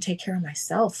I couldn't take care of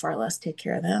myself, far less take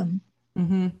care of them.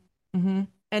 Mm-hmm. Mm-hmm.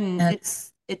 And And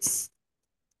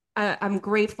I'm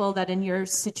grateful that in your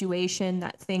situation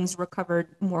that things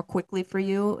recovered more quickly for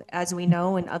you, as we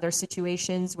know in other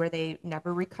situations where they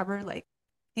never recover. Like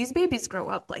these babies grow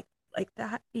up like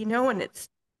that, and it's,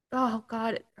 oh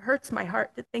God, it hurts my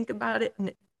heart to think about it.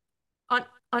 And on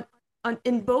on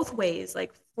in both ways,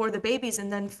 like for the babies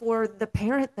and then for the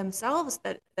parent themselves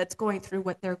that's going through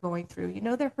what they're going through.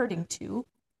 They're hurting too,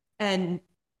 and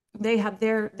they have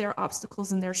their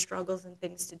obstacles and their struggles and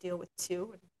things to deal with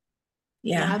too. yeah,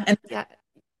 Yeah, and yeah.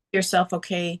 yourself,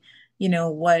 okay,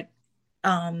 what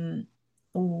um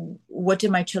what did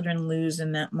my children lose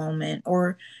in that moment?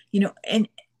 Or, and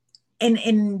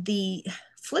the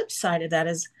flip side of that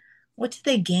is, what did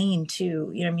they gain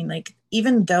too? I mean, like,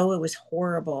 even though it was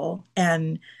horrible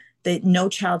and that no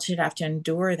child should have to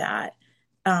endure that,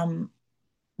 um,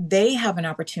 they have an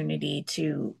opportunity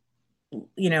to,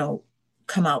 you know,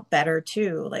 come out better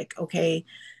too. Like, okay,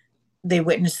 they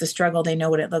witnessed the struggle, they know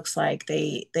what it looks like.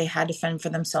 They had to fend for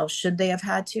themselves. Should they have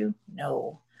had to?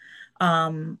 No.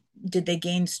 Did they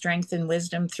gain strength and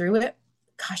wisdom through it?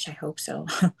 Gosh, I hope so.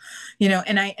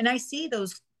 And I see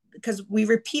those, because we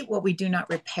repeat what we do not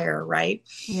repair, right?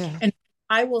 Yeah. And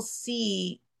I will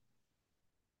see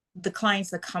the clients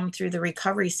that come through the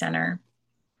recovery center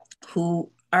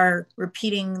who are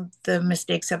repeating the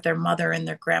mistakes of their mother and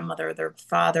their grandmother, or their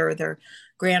father, or their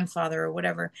grandfather, or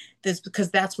whatever. This, because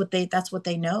that's what they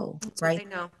know, That's what right? they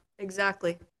know.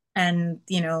 Exactly. And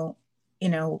you know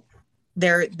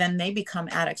then they become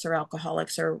addicts or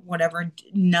alcoholics or whatever,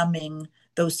 numbing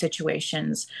those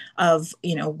situations of,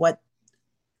 what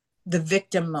the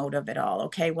victim mode of it all.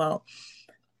 Okay, well,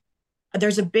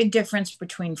 there's a big difference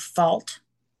between fault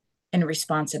and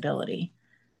responsibility.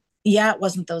 Yeah, it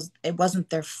wasn't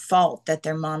their fault that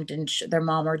their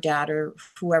mom or dad or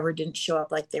whoever didn't show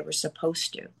up like they were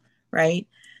supposed to, right?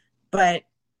 But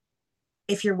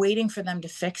if you're waiting for them to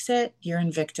fix it, you're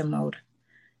in victim mode.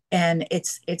 And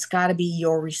it's got to be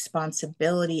your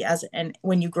responsibility as, and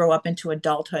when you grow up into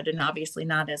adulthood, and obviously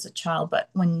not as a child, but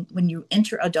when you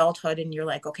enter adulthood and you're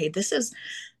like, okay, this is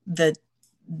the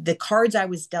the cards I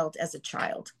was dealt as a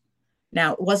child.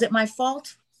 Now, was it my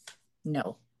fault?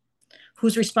 No.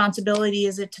 Whose responsibility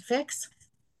is it to fix?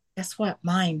 Guess what?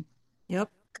 Mine. Yep.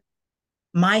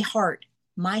 My heart,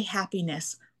 my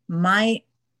happiness, my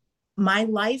my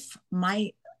life,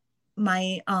 my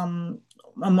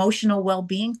emotional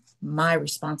well-being, my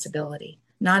responsibility,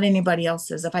 not anybody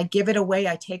else's. If I give it away,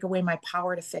 I take away my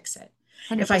power to fix it.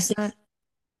 If I say, 100%.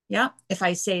 yeah, if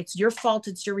I say it's your fault,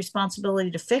 it's your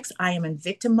responsibility to fix, I am in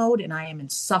victim mode and I am in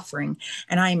suffering.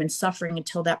 And I am in suffering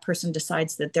until that person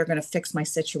decides that they're going to fix my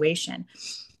situation.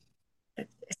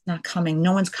 It's not coming.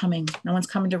 No one's coming. No one's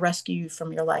coming to rescue you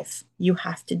from your life. You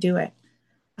have to do it.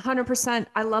 100%.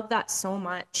 I love that so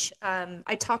much.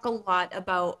 I talk a lot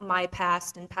about my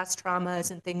past and past traumas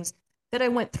and things that I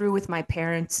went through with my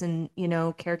parents and,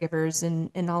 caregivers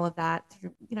and all of that.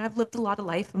 I've lived a lot of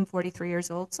life. I'm 43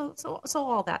 years old. So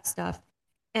all that stuff.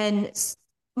 And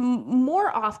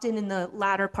more often in the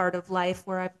latter part of life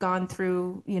where I've gone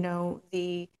through,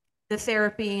 the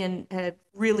therapy and have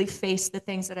really faced the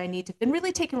things that I need to, been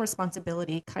really taking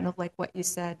responsibility, kind of like what you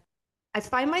said. I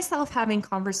find myself having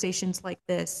conversations like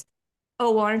this.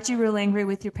 Oh, well, aren't you real angry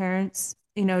with your parents?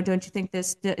 Don't you think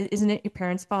this, isn't it your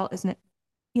parents' fault? Isn't it?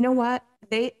 You know what?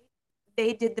 They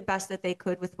did the best that they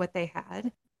could with what they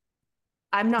had.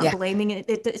 I'm not Yeah. blaming it.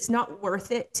 It's not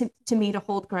worth it to me to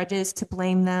hold grudges, to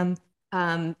blame them,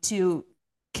 to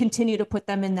continue to put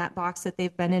them in that box that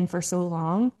they've been in for so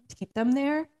long, to keep them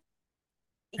there.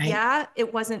 Right. Yeah,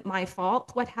 it wasn't my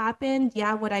fault what happened.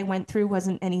 Yeah, what I went through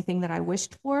wasn't anything that I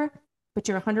wished for, but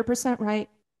you're 100% right.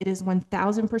 It is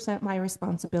 1000% my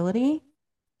responsibility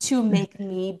to make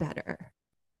me better.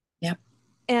 Yep.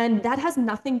 And that has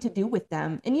nothing to do with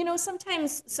them. And,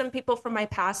 sometimes some people from my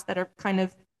past that are kind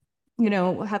of,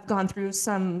 have gone through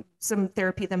some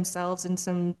therapy themselves and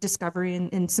some discovery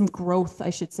and some growth,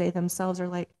 I should say, themselves are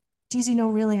like, geez,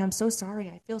 really, I'm so sorry.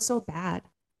 I feel so bad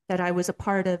that I was a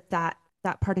part of that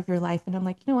part of your life. And I'm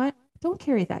like, you know what? Don't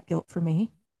carry that guilt for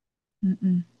me.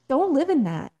 Mm-mm. Don't live in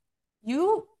that.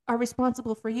 You are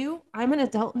responsible for you. I'm an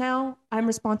adult now. I'm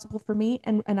responsible for me.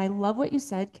 And I love what you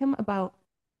said, Kim, about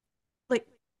like,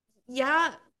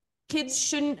 yeah, kids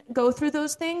shouldn't go through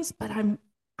those things, but I'm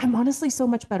honestly so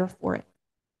much better for it.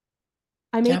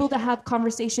 I'm Yep. able to have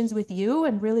conversations with you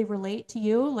and really relate to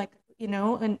you, like,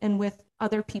 and with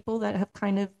other people that have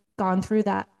kind of gone through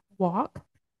that walk.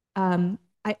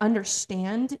 I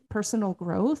understand personal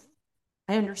growth.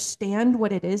 I understand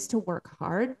what it is to work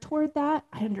hard toward that.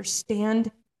 I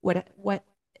understand what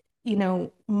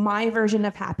my version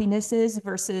of happiness is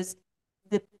versus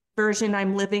the version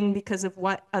I'm living because of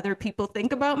what other people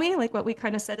think about me, like what we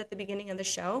kind of said at the beginning of the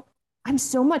show. I'm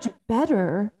so much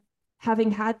better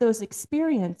having had those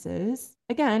experiences.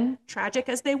 Again, tragic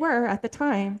as they were at the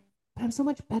time, but I'm so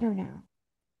much better now.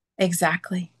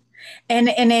 Exactly. And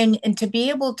to be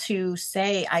able to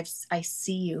say, I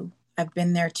see you, I've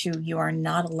been there too, you are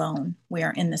not alone, we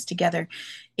are in this together,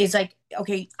 is like,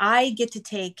 okay, I get to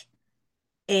take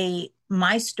a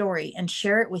my story and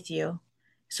share it with you,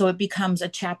 so it becomes a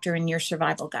chapter in your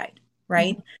survival guide,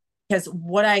 right? Mhm. Because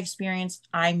what I experienced,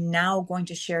 I'm now going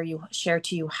to share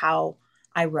to you how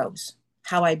I rose,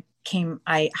 how I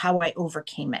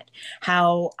overcame it,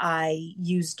 how I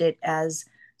used it as,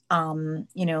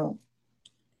 you know,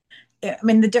 I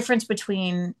mean, the difference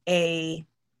between a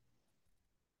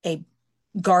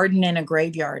garden and a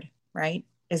graveyard, right?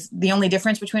 Is the only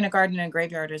difference between a garden and a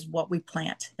graveyard is what we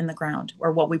plant in the ground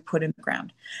or what we put in the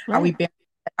ground. Are we Right. burying,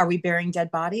 are we burying dead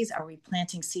bodies? Are we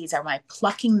planting seeds? Am I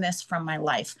plucking this from my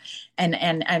life and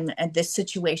this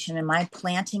situation? Am I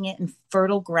planting it in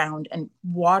fertile ground and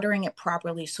watering it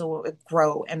properly so it would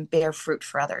grow and bear fruit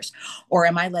for others? Or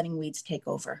am I letting weeds take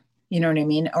over? You know what I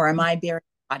mean? Or am I burying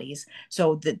bodies?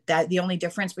 So that the only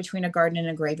difference between a garden and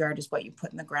a graveyard is what you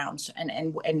put in the ground.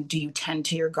 And do you tend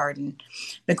to your garden?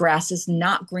 The grass is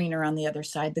not greener on the other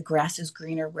side. The grass is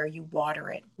greener where you water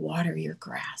it. Water your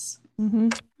grass. Mm-hmm.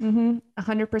 Mm-hmm.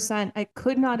 100%. I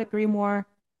could not agree more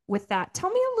with that.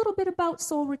 Tell me a little bit about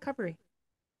Soul Recovery.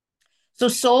 So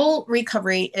Soul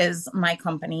Recovery is my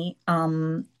company,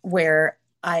 where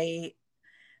I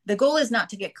the goal is not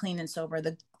to get clean and sober.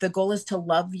 The goal is to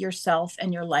love yourself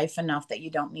and your life enough that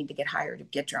you don't need to get high or to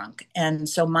get drunk. And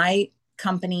so my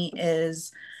company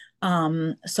is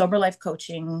Sober Life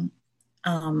Coaching.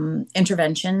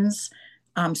 interventions,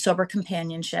 sober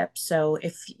companionship. So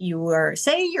if you are,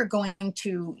 say, you're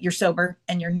sober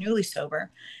and you're newly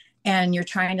sober and you're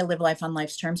trying to live life on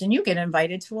life's terms and you get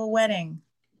invited to a wedding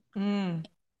Mm,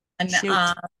 and,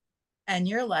 shoot. and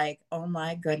you're like, oh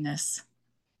my goodness,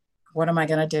 what am I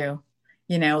going to do?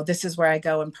 This is where I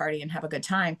go and party and have a good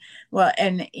time. Well,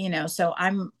 and, so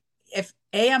I'm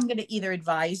going to either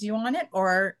advise you on it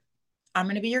or I'm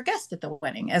going to be your guest at the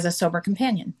wedding as a sober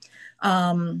companion.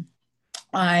 And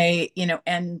I'm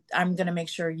going to make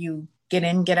sure you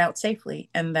get out safely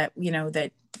and that,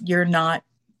 that you're not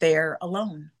there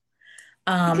alone.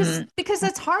 Because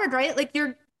that's hard, right? Like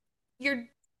you're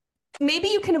maybe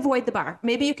you can avoid the bar.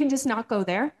 Maybe you can just not go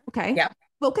there. Okay. Yeah.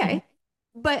 Okay.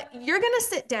 But you're going to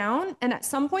sit down and at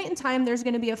some point in time, there's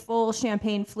going to be a full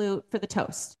champagne flute for the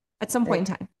toast at some point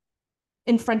in time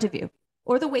in front of you.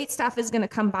 Or the wait staff is going to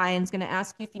come by and is going to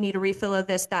ask you if you need a refill of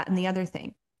this, that, and the other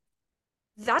thing.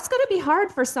 That's going to be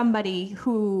hard for somebody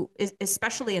who is,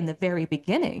 especially in the very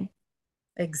beginning.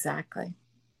 Exactly.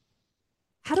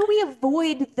 How do we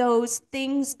avoid those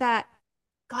things that,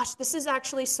 gosh, this is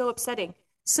actually so upsetting.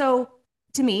 So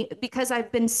to me, because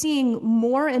I've been seeing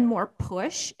more and more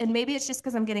push, and maybe it's just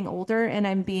because I'm getting older and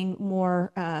I'm being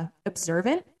more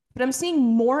observant, but I'm seeing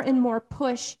more and more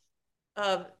push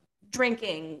of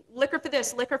drinking, liquor for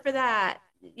this, liquor for that,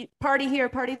 party here,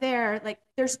 party there. Like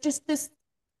there's just this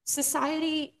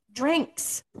society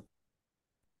drinks.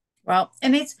 Well,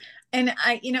 and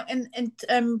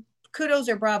kudos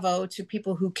or bravo to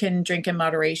people who can drink in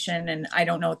moderation. And I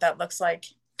don't know what that looks like.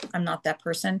 I'm not that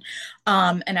person.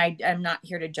 And I'm not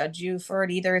here to judge you for it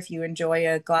either. If you enjoy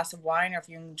a glass of wine or if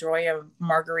you enjoy a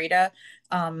margarita,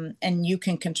 and you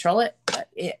can control it,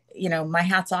 my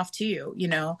hat's off to you.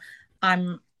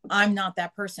 I'm not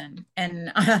that person.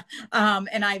 And,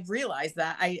 and I've realized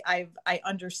that I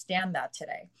understand that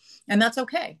today, and that's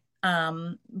okay.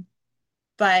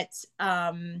 But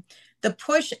the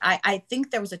push, I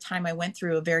think there was a time I went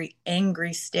through a very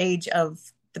angry stage of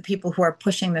the people who are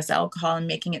pushing this alcohol and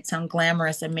making it sound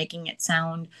glamorous and making it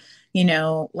sound,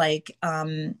 like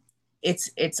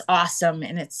it's awesome.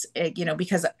 And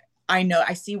because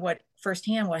I see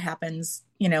firsthand what happens,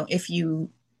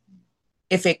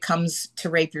 if it comes to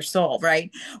rape your soul,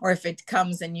 right? Or if it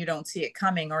comes and you don't see it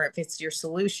coming, or if it's your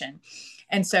solution.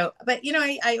 And so, but,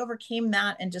 I overcame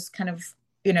that and just kind of,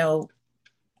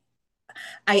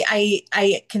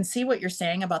 I can see what you're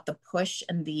saying about the push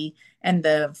and the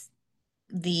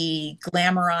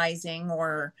glamorizing,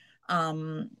 or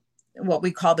what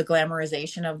we call the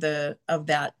glamorization of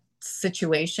that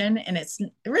situation. And it's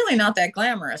really not that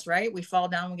glamorous, right? We fall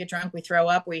down, we get drunk, we throw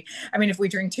up. If we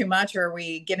drink too much, or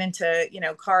we get into,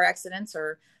 car accidents,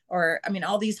 or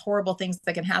all these horrible things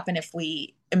that can happen if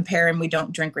we impair and we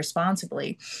don't drink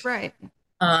responsibly. Right.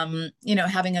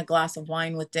 Having a glass of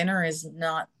wine with dinner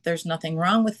there's nothing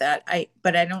wrong with that.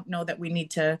 But I don't know that we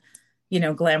need to,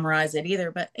 glamorize it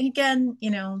either. But again,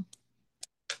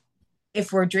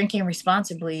 if we're drinking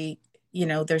responsibly,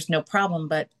 there's no problem.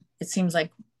 But it seems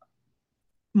like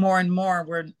more and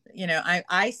more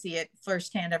I see it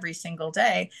firsthand every single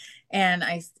day. And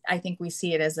I think we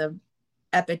see it as a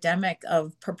epidemic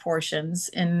of proportions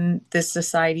in this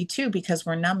society too, because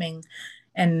we're numbing.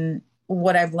 And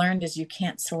what I've learned is you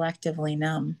can't selectively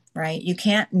numb, right? You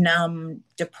can't numb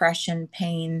depression,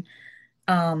 pain,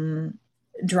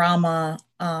 drama,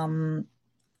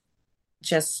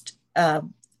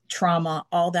 trauma,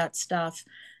 all that stuff,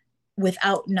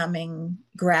 without numbing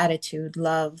gratitude,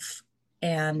 love,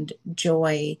 and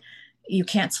joy. You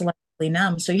can't selectively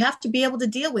numb. So you have to be able to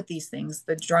deal with these things,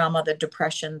 the drama, the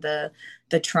depression, the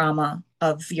trauma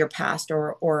of your past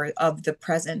or of the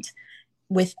present,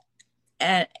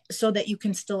 so that you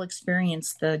can still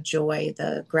experience the joy,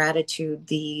 the gratitude,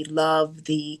 the love,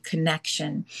 the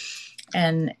connection.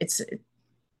 And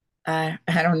I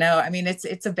don't know.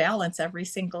 It's a balance every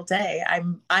single day.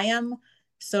 I am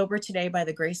sober today by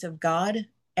the grace of God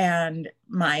and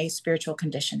my spiritual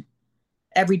condition.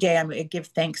 Every day I give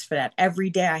thanks for that. Every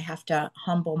day I have to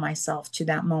humble myself to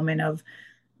that moment of,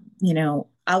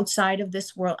 outside of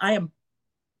this world. I am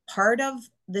part of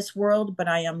this world, but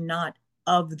I am not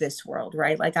of this world,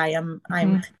 right? Like I'm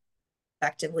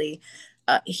effectively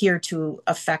here to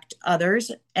affect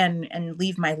others and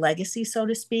leave my legacy, so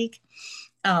to speak,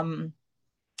 and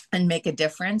make a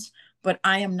difference. But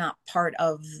I am not part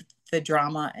of the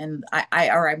drama, and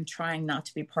I'm trying not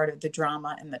to be part of the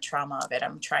drama and the trauma of it.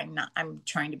 I'm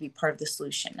trying to be part of the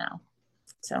solution now.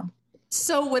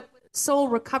 So with soul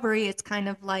recovery, it's kind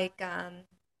of like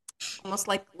almost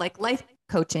like life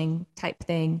coaching type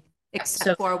thing,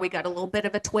 except for we got a little bit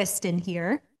of a twist in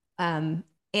here.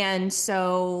 And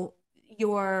so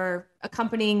you're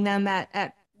accompanying them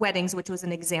at weddings, which was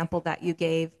an example that you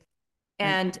gave.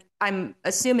 And I'm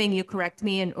assuming you correct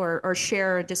me or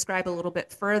share or describe a little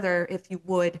bit further if you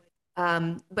would.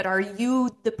 But are you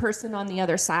the person on the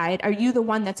other side? Are you the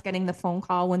one that's getting the phone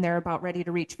call when they're about ready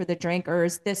to reach for the drink? Or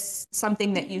is this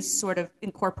something that you sort of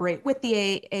incorporate with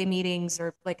the AA meetings,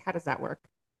 or like, how does that work?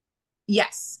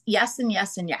 Yes, yes, and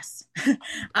yes, and yes.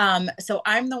 So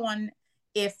I'm the one,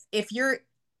 if you're,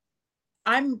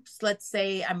 let's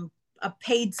say I'm a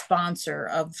paid sponsor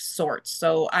of sorts.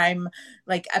 So I'm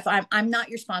like, if I'm not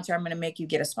your sponsor, I'm going to make you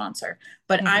get a sponsor,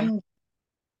 but Mhm.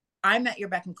 I'm at your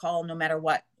beck and call no matter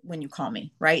what when you call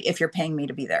me, right? If you're paying me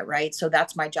to be there, right? So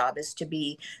that's my job, is to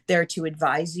be there to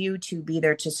advise you, to be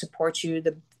there to support you,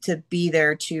 to be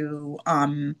there to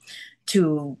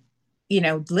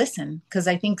listen, because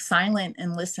I think silent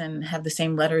and listen have the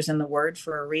same letters in the word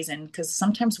for a reason, because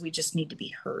sometimes we just need to be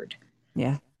heard,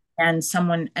 Yeah. and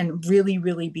someone, and really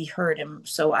really be heard. And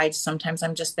so I'm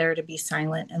just there to be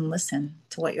silent and listen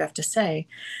to what you have to say.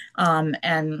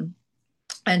 And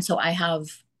so I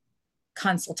have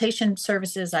consultation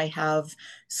services. I have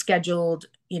scheduled,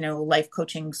 life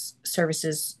coaching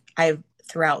services. I've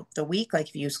throughout the week, like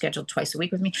if you scheduled twice a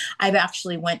week with me, I've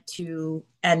actually went to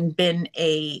and been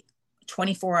a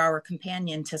 24-hour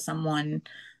companion to someone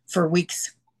for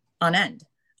weeks on end.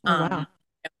 Oh, wow.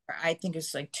 I think it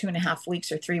was like 2.5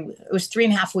 weeks or it was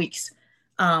 3.5 weeks.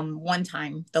 One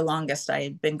time, the longest I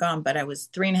had been gone, but I was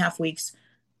 3.5 weeks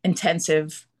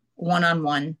intensive,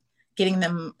 one-on-one, getting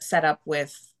them set up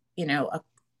with,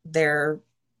 their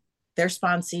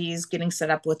sponsees, getting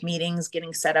set up with meetings,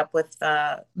 getting set up with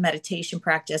meditation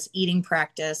practice, eating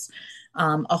practice.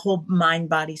 A whole mind,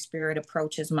 body, spirit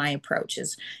approach is my approach.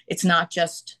 It's not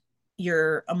just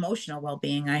your emotional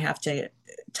well-being I have to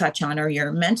touch on, or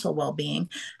your mental well-being.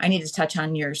 I need to touch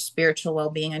on your spiritual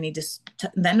well-being.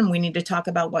 Then we need to talk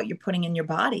about what you're putting in your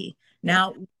body.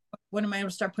 Now, when am I going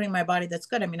to start putting my body that's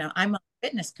good? I mean, I'm a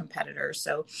fitness competitor,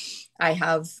 so I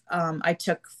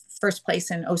took first place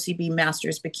in OCB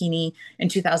Masters Bikini in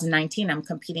 2019. I'm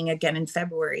competing again in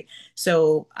February.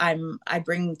 So I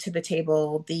bring to the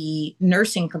table the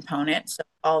nursing component, so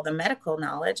all the medical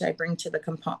knowledge. I bring to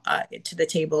the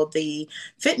table the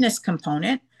fitness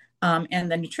component,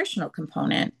 and the nutritional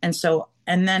component.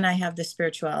 And then I have the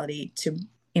spirituality to,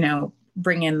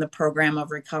 bring in the program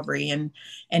of recovery, and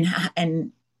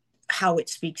how it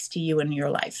speaks to you in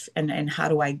your life, and how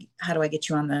do I get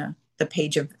you on the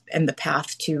page of and the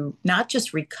path to not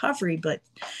just recovery, but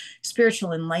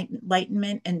spiritual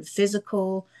enlightenment and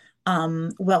physical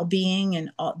well-being,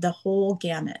 and the whole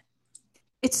gamut.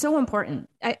 It's so important.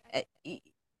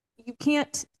 You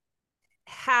can't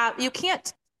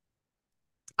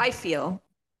I feel,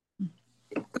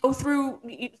 go through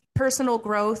personal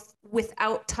growth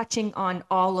without touching on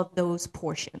all of those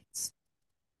portions.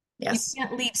 Yes. You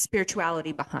can't leave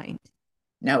spirituality behind.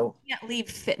 No. You can't leave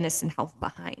fitness and health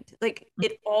behind. Like,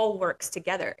 it all works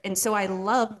together. And so I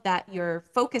love that you're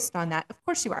focused on that. Of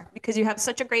course you are, because you have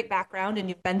such a great background and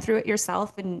you've been through it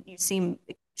yourself, and you seem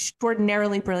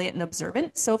extraordinarily brilliant and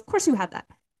observant. So of course you have that.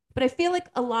 But I feel like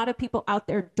a lot of people out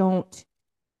there don't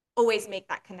always make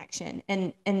that connection.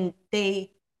 And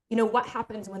they, what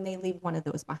happens when they leave one of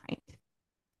those behind?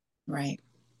 Right.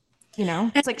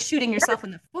 It's like shooting yourself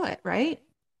in the foot, right?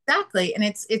 Exactly. And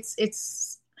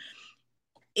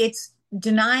it's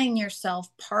denying yourself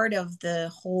part of the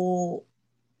whole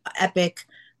epic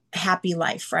happy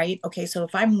life, right? Okay, so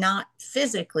if I'm not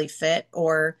physically fit,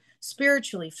 or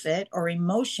spiritually fit, or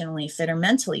emotionally fit, or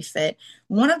mentally fit,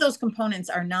 one of those components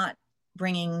are not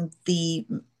bringing the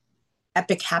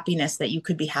epic happiness that you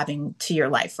could be having to your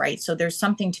life, right? So there's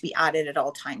something to be added at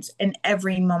all times, in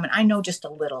every moment. I know just a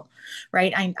little,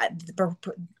 right?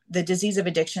 The disease of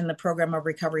addiction, the program of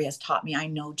recovery has taught me I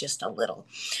know just a little,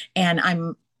 and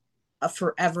I'm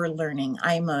forever learning.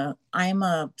 I'm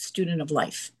a student of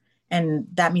life, and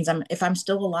that means if I'm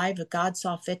still alive, if God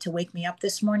saw fit to wake me up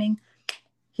this morning,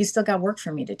 He's still got work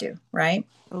for me to do, right?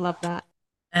 I love that.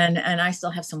 And I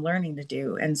still have some learning to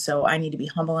do, and so I need to be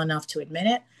humble enough to admit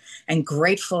it, and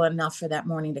grateful enough for that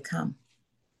morning to come.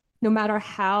 No matter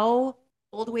how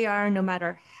old we are, no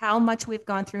matter how much we've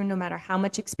gone through, no matter how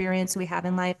much experience we have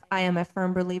in life, I am a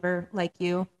firm believer, like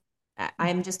you.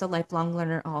 I'm just a lifelong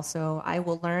learner also. I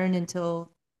will learn until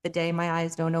the day my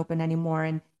eyes don't open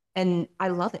anymore. And I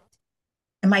love it.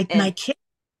 And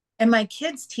my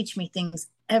kids teach me things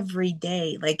every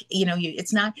day. Like,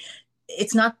 it's not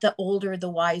the older, the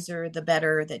wiser, the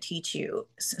better that teach you.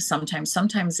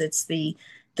 Sometimes it's the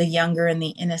younger and the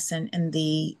innocent and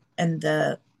the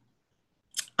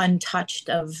untouched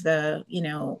of the,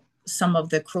 some of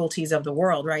the cruelties of the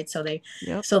world, right? So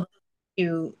Yep. so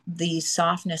to the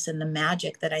softness and the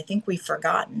magic that I think we've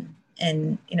forgotten.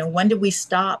 And, when did we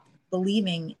stop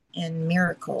believing in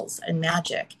miracles and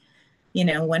magic?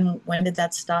 When did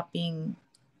that stop being,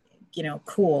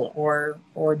 cool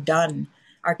or done?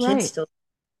 Our kids Right. still,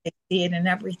 they see it in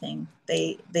everything.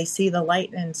 They see the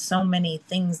light in so many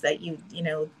things that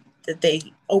that they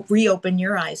reopen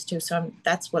your eyes to. So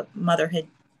that's what motherhood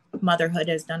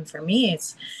has done for me.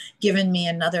 It's given me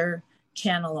another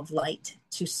channel of light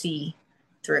to see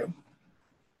through.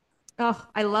 Oh,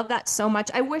 I love that so much.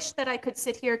 I wish that I could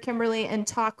sit here, Kimberly, and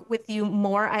talk with you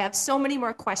more. I have so many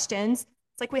more questions.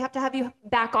 It's like we have to have you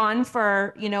back on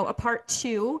for, a part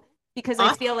 2, because I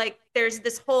Awesome. feel like there's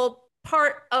this whole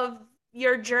part of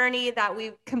your journey that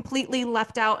we completely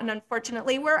left out, and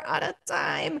unfortunately, we're out of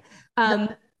time.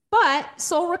 But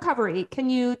Soul Recovery, can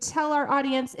you tell our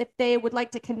audience if they would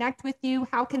like to connect with you?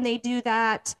 How can they do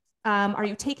that? Are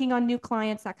you taking on new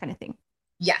clients, that kind of thing?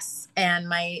 Yes. And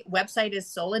my website is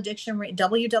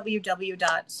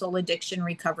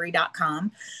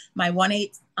www.souladdictionrecovery.com. My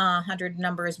 1-800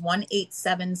 number is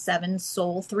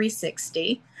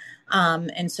 1-877-SOUL-360.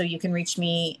 And so you can reach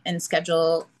me and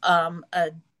schedule a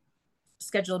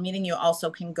meeting. You also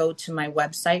can go to my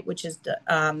website, which is to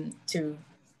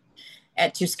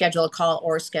schedule a call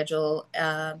or schedule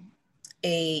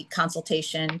a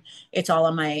consultation. It's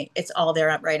all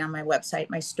there right on my website.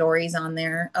 My story's on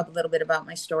there, a little bit about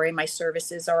my story. My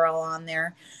services are all on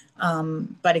there.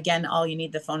 But again, all you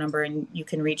need the phone number, and you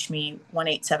can reach me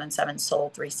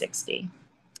 1-877-SOUL-360.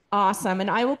 Awesome.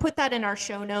 And I will put that in our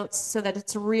show notes so that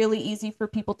it's really easy for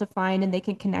people to find and they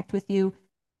can connect with you.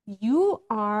 You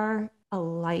are a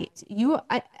light.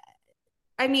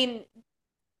 I mean,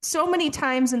 so many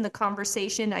times in the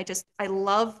conversation, I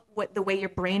love the way your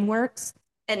brain works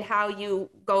and how you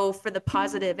go for the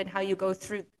positive and how you go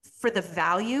through for the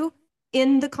value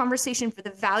in the conversation, for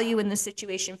the value in the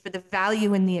situation, for the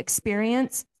value in the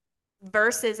experience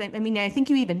versus, I mean, I think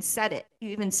you even said it. You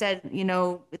even said,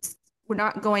 we're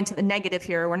not going to the negative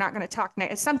here. We're not going to talk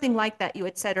negative. Something like that you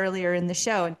had said earlier in the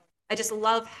show. And I just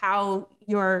love how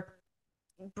your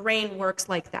brain works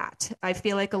like that. I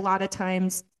feel like a lot of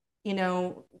times,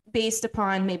 based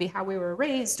upon maybe how we were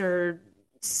raised or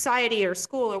society or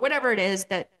school or whatever it is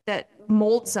that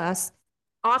molds us,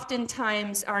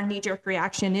 oftentimes our knee-jerk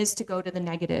reaction is to go to the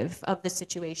negative of the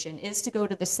situation, is to go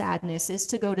to the sadness, is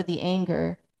to go to the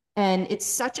anger. And it's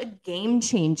such a game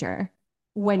changer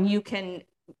when you can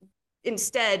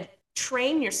instead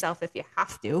train yourself, if you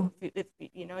have to, if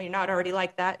you're not already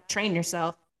like that, train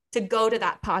yourself to go to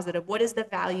that positive. What is the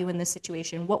value in the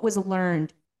situation? What was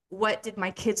learned? What did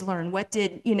my kids learn? What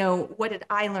did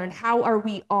I learn? How are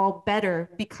we all better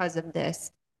because of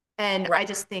this? And Right. I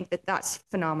just think that that's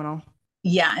phenomenal.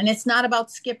 Yeah. And it's not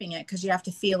about skipping it because you have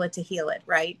to feel it to heal it.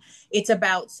 Right. It's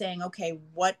about saying, okay,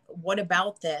 what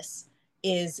about this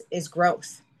is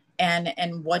growth?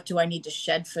 And what do I need to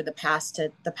shed for the past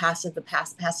of the past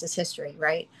is history.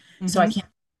 Right. Mm-hmm. So I can't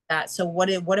do that. So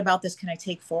what about this can I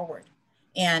take forward?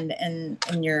 And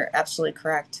you're absolutely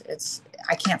correct.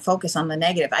 I can't focus on the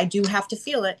negative. I do have to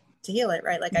feel it to heal it.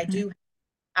 Right. Like I do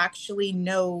actually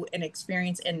know and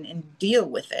experience and deal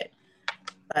with it.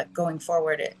 But going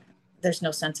forward, there's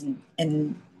no sense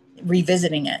in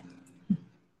revisiting it.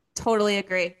 Totally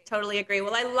agree.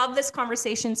 Well, I love this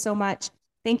conversation so much.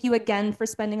 Thank you again for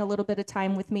spending a little bit of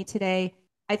time with me today.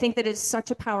 I think that it's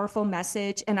such a powerful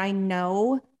message. And I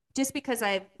know just because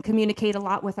I communicate a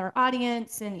lot with our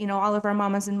audience and, all of our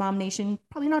mamas in Mom Nation,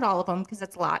 probably not all of them because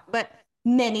that's a lot, but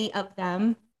many of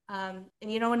them. And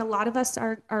a lot of us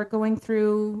are going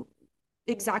through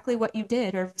exactly what you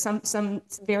did or some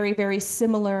very, very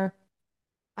similar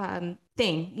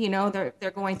thing.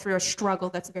 They're going through a struggle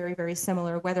that's very, very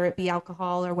similar, whether it be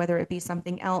alcohol or whether it be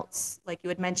something else. Like you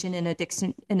had mentioned, an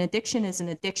addiction is an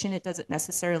addiction. It doesn't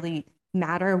necessarily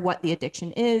matter what the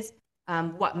addiction is.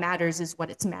 What matters is what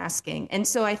it's masking. And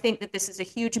so I think that this is a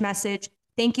huge message.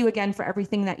 Thank you again for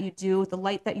everything that you do, the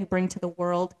light that you bring to the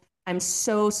world. I'm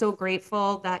so, so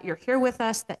grateful that you're here with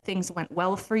us, that things went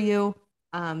well for you,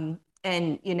 and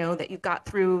that you got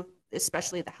through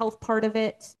especially the health part of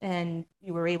it, and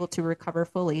you were able to recover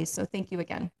fully. So thank you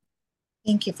again.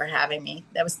 Thank you for having me.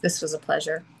 This was a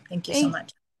pleasure. Thank you so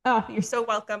much. Oh, you're so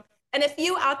welcome. And if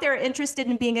you out there are interested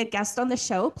in being a guest on the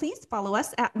show, please follow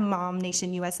us at Mom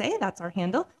Nation USA. That's our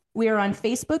handle. We are on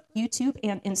Facebook, YouTube,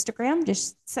 and Instagram.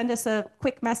 Just send us a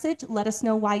quick message. Let us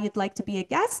know why you'd like to be a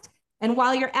guest. And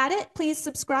while you're at it, please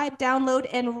subscribe, download,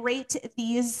 and rate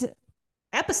these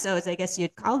episodes, I guess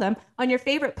you'd call them, on your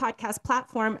favorite podcast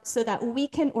platform so that we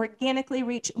can organically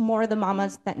reach more of the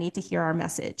mamas that need to hear our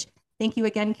message. Thank you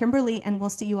again, Kimberly, and we'll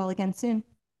see you all again soon.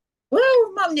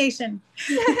 Woo, Mom Nation.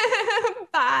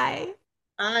 Bye.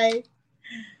 Bye.